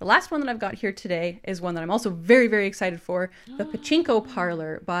then the last one that I've got here today is one that I'm also very, very excited for. The Pachinko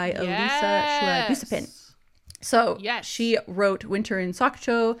Parlor by Elisa Schladusapin. So she wrote Winter in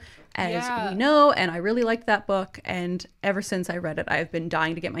Sokocho, as we know, and I really liked that book. And ever since I read it, I've been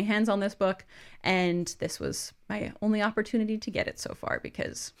dying to get my hands on this book. And this was my only opportunity to get it so far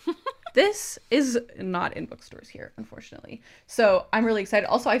because this is not in bookstores here, unfortunately. So I'm really excited.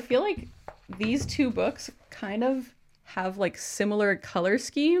 Also, I feel like these two books kind of have like similar color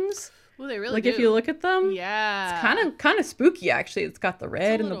schemes. Well, they really like do. If you look at them, it's kind of spooky actually. It's got the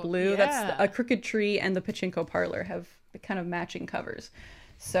red and the blue. Yeah. That's a Crooked Tree and the Pachinko Parlor have kind of matching covers.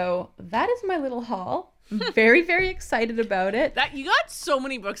 So that is my little haul. I'm very, very excited about it. That you got so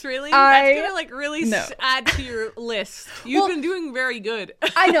many books, really. That's gonna like really add to your list. You've been doing very good.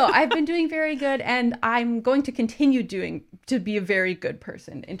 I know I've been doing very good, and I'm going to continue to be a very good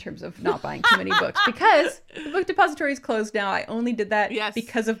person in terms of not buying too many books because the book depository is closed now. I only did that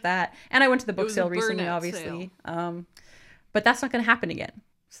because of that, and I went to the book sale recently, obviously. But that's not going to happen again.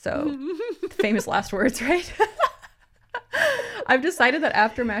 So famous last words, right? I've decided that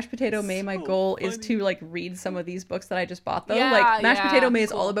after Mashed Potato May, my goal is to like read some of these books that I just bought though. Like Mashed Potato May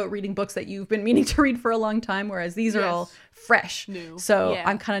is all about reading books that you've been meaning to read for a long time, whereas these are all fresh. New. So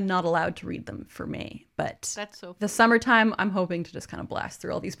I'm kind of not allowed to read them for May. But that's so funny. The summertime, I'm hoping to just kind of blast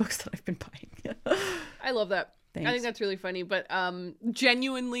through all these books that I've been buying. I love that. Thanks. I think that's really funny, but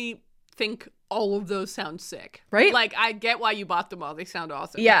genuinely think all of those sound sick. Right? Like I get why you bought them all. They sound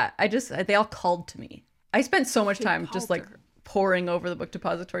awesome. Yeah, they all called to me. I spent so much time just like poring over the book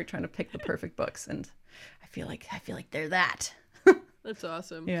depository trying to pick the perfect books, and I feel like they're that. That's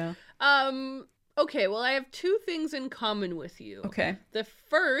awesome. Yeah. Okay, well I have two things in common with you. Okay. The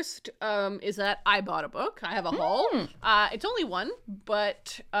first is that I bought a book. I have a haul. It's only one,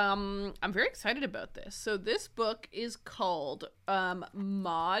 but I'm very excited about this. So this book is called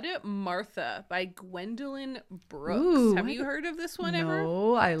Maud Martha by Gwendolyn Brooks. Ooh, have you heard of this one ever?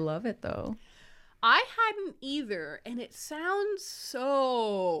 No, I love it though. I hadn't either, and it sounds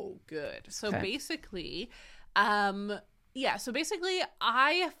so good. So basically, I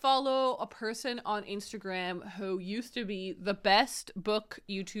follow a person on Instagram who used to be the best book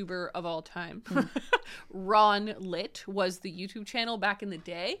YouTuber of all time. Ron Lit was the YouTube channel back in the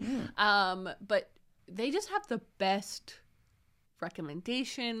day. But they just have the best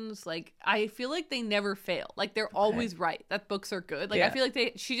recommendations. Like I feel like they never fail. Like they're always right that books are good. Like I feel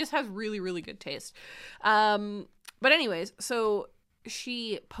like she just has really, really good taste. But anyways, so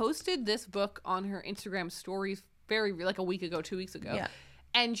she posted this book on her Instagram stories like a week ago, 2 weeks ago.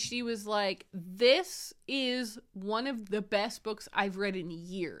 And she was like, this is one of the best books I've read in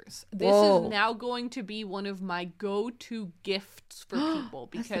years. This is now going to be one of my go-to gifts for people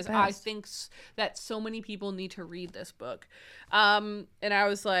because I think that so many people need to read this book. And I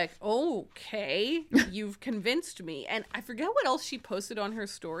was like, okay, you've convinced me. And I forget what else she posted on her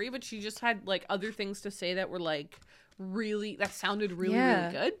story, but she just had like other things to say that were like that sounded really,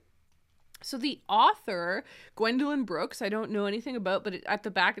 really good. So the author, Gwendolyn Brooks, I don't know anything about, but at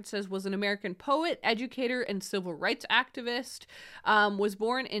the back it says was an American poet, educator, and civil rights activist. Was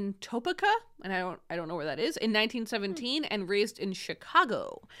born in Topeka, and I don't know where that is, in 1917, and raised in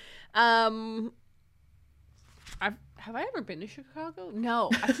Chicago. Have I ever been to Chicago? No.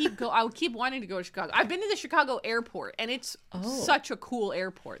 I would keep wanting to go to Chicago. I've been to the Chicago airport, and it's such a cool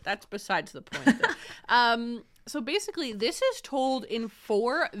airport. That's besides the point. So basically, this is told in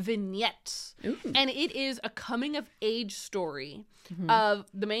 4 vignettes. Ooh. And it is a coming-of-age story of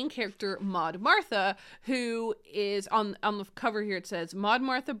the main character, Maud Martha, who is, on the cover here, it says, Maud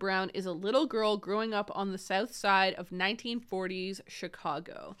Martha Brown is a little girl growing up on the south side of 1940s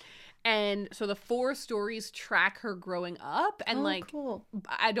Chicago. And so the 4 stories track her growing up, and cool.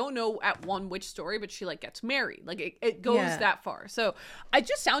 I don't know at which story, but she like gets married. Like it goes that far. So it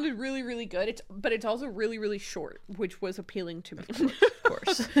just sounded really, really good. But it's also really, really short, which was appealing to me. Of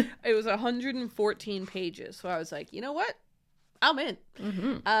course. It was 114 pages. So I was like, you know what? I'm in.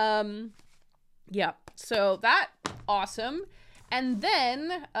 Mm-hmm. Yeah. So that awesome. And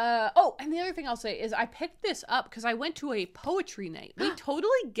then, and the other thing I'll say is I picked this up because I went to a poetry night. We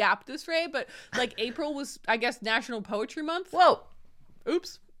totally gapped this, Ray, but like April was, I guess, National Poetry Month. Whoa.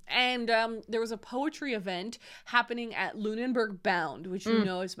 Oops. And there was a poetry event happening at Lunenburg Bound, which you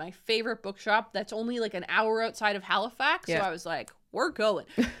know is my favorite bookshop. That's only like an hour outside of Halifax. Yeah. So I was like, we're going.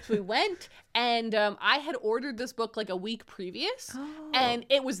 So we went, and I had ordered this book like a week previous, and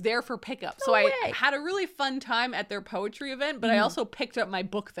it was there for pickup. So I had a really fun time at their poetry event, but I also picked up my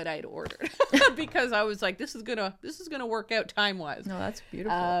book that I had ordered because I was like, this is gonna work out time-wise. No, that's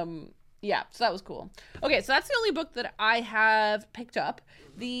beautiful. Yeah, so that was cool. Okay, so that's the only book that I have picked up.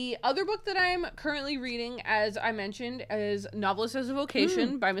 The other book that I'm currently reading, as I mentioned, is Novelist as a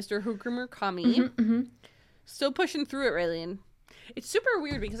Vocation by Mr. Haruki Murakami. Still pushing through it, Raylene. It's super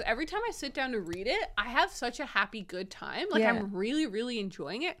weird because every time I sit down to read it, I have such a happy, good time. Like, I'm really, really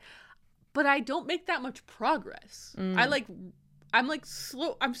enjoying it. But I don't make that much progress. I'm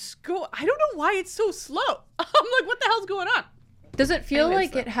slow. I don't know why it's so slow. I'm like, what the hell's going on? Does it feel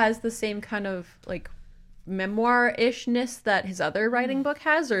like it has the same kind of like memoir-ishness that his other writing book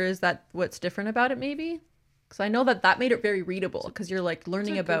has, or is that what's different about it maybe? Because I know that made it very readable because you're like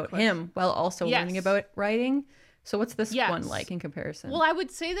learning about him while also learning about writing. So what's this one like in comparison? Well, I would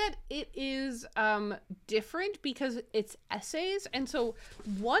say that it is different because it's essays. And so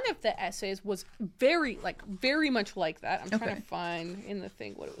one of the essays was very much like that. I'm trying to find in the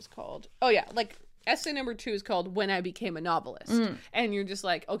thing what it was called. Oh, yeah. Like essay number 2 is called When I Became a Novelist. And you're just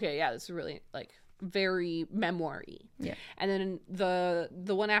like, okay, yeah, this is really like very memoir-y. Yeah. And then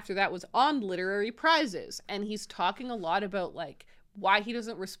the one after that was on literary prizes. And he's talking a lot about like why he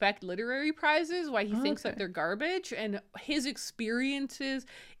doesn't respect literary prizes, why he thinks that they're garbage, and his experiences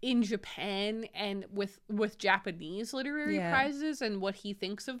in Japan and with Japanese literary prizes and what he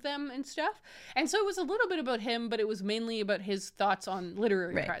thinks of them and stuff. And so it was a little bit about him, but it was mainly about his thoughts on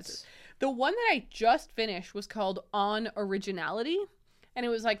literary prizes. The one that I just finished was called On Originality. And it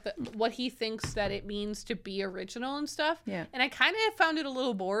was like what he thinks that it means to be original and stuff. Yeah. And I kind of found it a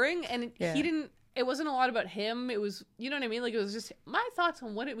little boring, and it wasn't a lot about him. It was, you know what I mean? Like, it was just my thoughts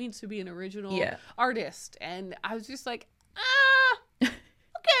on what it means to be an original artist. And I was just like, okay.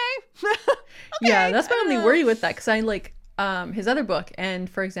 Yeah, that's my only worry with that. Because I like his other book and,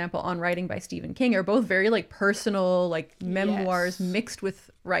 for example, On Writing by Stephen King are both very like personal, like memoirs mixed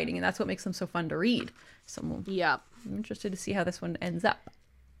with writing. And that's what makes them so fun to read. So I'm interested to see how this one ends up.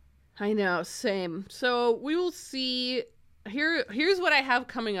 I know, same. So we will see. Here's what I have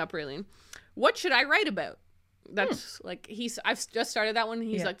coming up, Raylene. What should I write about? That's like I've just started that one.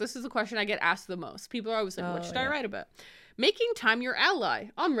 He's like, this is the question I get asked the most. People are always like, what should I write about? Making time your ally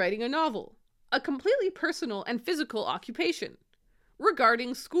on writing a novel. A completely personal and physical occupation.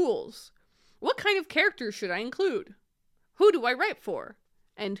 Regarding schools. What kind of characters should I include? Who do I write for?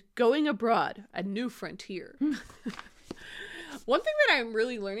 And going abroad, a new frontier. One thing that I'm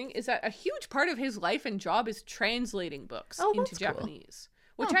really learning is that a huge part of his life and job is translating books into Japanese.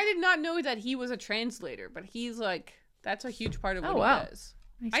 Which I did not know that he was a translator, but he's like, that's a huge part of what he does.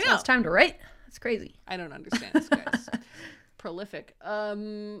 I know. It's time to write. That's crazy. I don't understand this guy's prolific.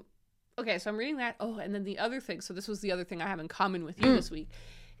 Okay, so I'm reading that. Oh, and then the other thing, so this was the other thing I have in common with you this week,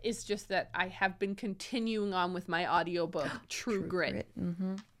 is just that I have been continuing on with my audiobook, True Grit.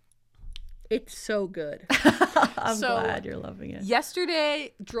 Mm-hmm. It's so good. I'm glad you're loving it.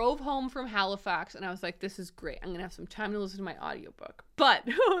 Yesterday, drove home from Halifax, and I was like, this is great. I'm going to have some time to listen to my audiobook. But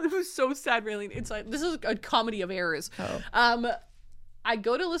it was so sad, Raylene. It's like, this is a comedy of errors. I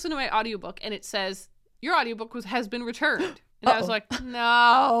go to listen to my audiobook, and it says, your audiobook has been returned. And I was like,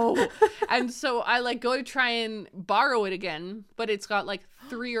 no. And so I like go to try and borrow it again, but it's got like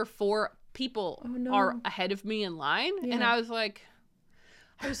 3 or 4 people are ahead of me in line. Yeah. And I was like,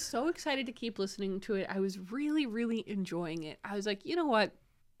 I was so excited to keep listening to it. I was really, really enjoying it. I was like, you know what?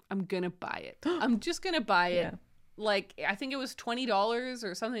 I'm going to buy it. I'm just going to buy it. Yeah. Like, I think it was $20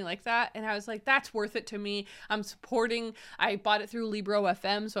 or something like that. And I was like, that's worth it to me. I bought it through Libro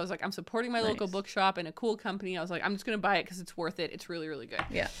FM. So I was like, I'm supporting my local bookshop and a cool company. I was like, I'm just going to buy it because it's worth it. It's really, really good.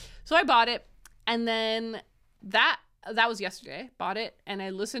 Yeah. So I bought it. And then that was yesterday. Bought it. And I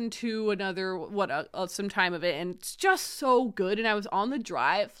listened to another, some time of it. And it's just so good. And I was on the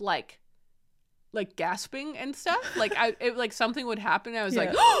drive, like, like gasping and stuff. Like like something would happen. I was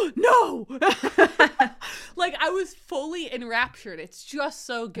like, oh, no. Like I was fully enraptured. It's just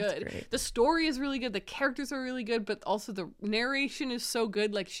so good. The story is really good. The characters are really good, but also the narration is so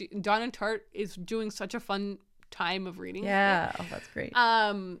good. Like Donna Tartt is doing such a fun time of reading. Yeah. Oh, that's great.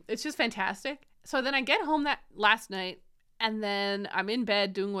 It's just fantastic. So then I get home that last night, and then I'm in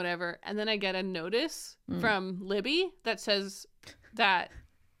bed doing whatever, and then I get a notice from Libby that says that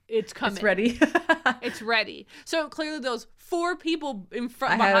it's coming. It's ready. It's ready. So clearly those 4 people in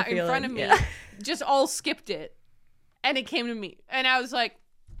front of me just all skipped it, and it came to me, and I was like,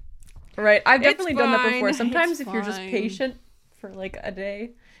 right. I've definitely done that before. Sometimes if you're just patient for like a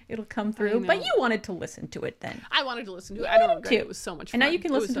day, it'll come through. But you wanted to listen to it then. I wanted to listen to it. I don't regret it. It was so much fun. And now you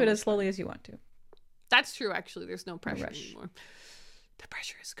can listen to it as slowly as you want to. That's true, actually. There's no pressure anymore. The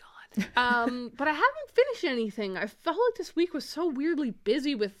pressure is gone. But I haven't finished anything. I felt like this week was so weirdly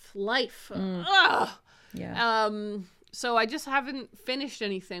busy with life. Yeah. So I just haven't finished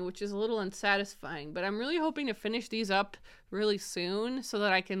anything, which is a little unsatisfying. But I'm really hoping to finish these up really soon so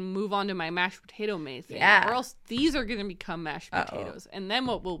that I can move on to my mashed potato May thing. Yeah. Or else these are going to become mashed potatoes. And then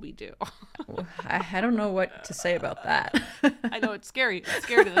what will we do? I don't know what to say about that. I know, it's scary. It's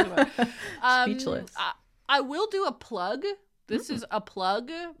scary to think about. Speechless. I will do a plug. This is a plug,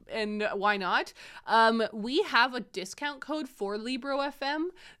 and why not? We have a discount code for Libro FM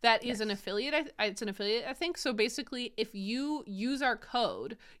that is an affiliate. It's an affiliate, I think. So basically, if you use our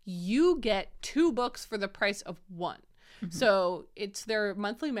code, you get 2 books for the price of 1. So it's their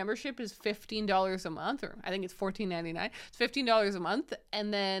monthly membership is $15 a month, or I think it's $14.99. It's $15 a month,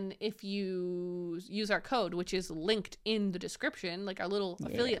 and then if you use our code, which is linked in the description, like our little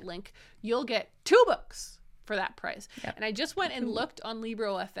affiliate link, you'll get 2 books for that price. Yep. And I just went and looked on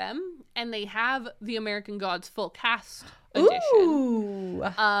Libro FM, and they have the American Gods full cast edition. Ooh,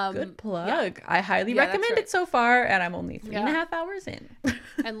 good plug. Yeah. I highly recommend it so far, and I'm only 3.5 hours in.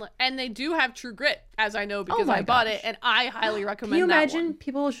 and they do have True Grit, as I know, because I bought it, and I highly recommend that. Can you imagine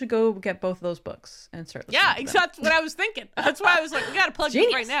people should go get both of those books and start listening to them? That's what I was thinking. That's why I was like, we got to plug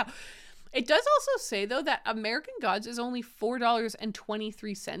this right now. It does also say, though, that American Gods is only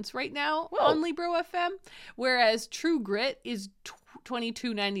 $4.23 right now on Libro FM, whereas True Grit is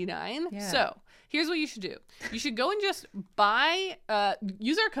 $22.99. Yeah. So here's what you should do. You should go and just buy,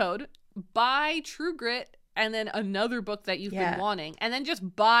 use our code, buy True Grit, and then another book that you've been wanting, and then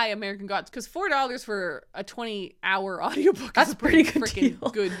just buy American Gods, because $4 for a 20-hour audiobook is a pretty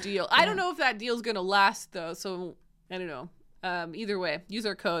freaking good deal. I don't know if that deal's going to last, though, so I don't know. Either way, use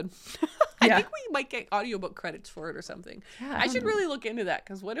our code. I think we might get audiobook credits for it or something. Yeah, I should really look into that,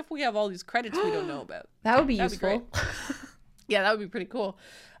 because what if we have all these credits we don't know about? That would be useful. Be yeah, that would be pretty cool.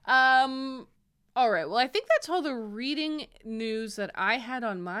 All right. Well, I think that's all the reading news that I had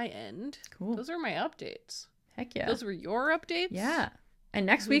on my end. Cool. Those are my updates. Heck yeah. Those were your updates? Yeah. And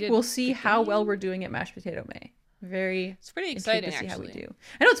next week we'll see how well we're doing at Mashed Potato May. It's pretty exciting to see how we do.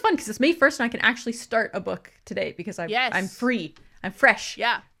 I know it's fun because it's May 1st and I can actually start a book today because I'm free. I'm fresh.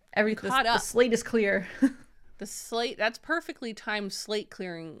 Yeah. The slate is clear. The slate, that's perfectly timed slate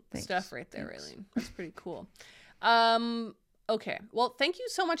clearing stuff right there, Raylene. That's pretty cool. Okay. Well, thank you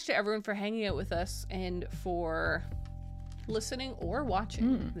so much to everyone for hanging out with us and for listening or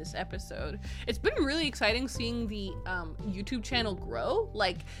watching this episode. It's been really exciting seeing the YouTube channel grow.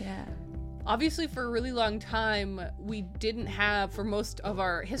 Obviously, for a really long time, we didn't have, for most of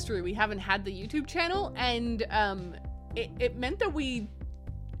our history, we haven't had the YouTube channel, and it meant that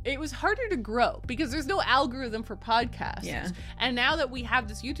it was harder to grow because there's no algorithm for podcasts. Yeah. And now that we have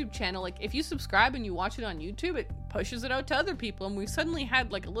this YouTube channel, like if you subscribe and you watch it on YouTube, it pushes it out to other people, and we suddenly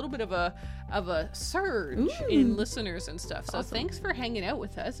had like a little bit of a surge in listeners and stuff. So thanks for hanging out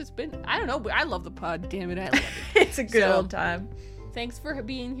with us. It's been, I don't know, but I love the pod. Damn it, I love it. It's a good old time. Thanks for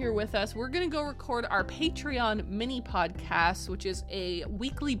being here with us. We're going to go record our Patreon mini podcast, which is a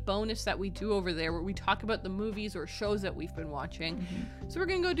weekly bonus that we do over there where we talk about the movies or shows that we've been watching. So we're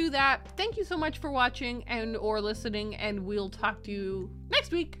going to go do that. Thank you so much for watching and or listening, and we'll talk to you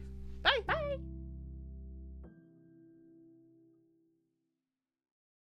next week. Bye. Bye.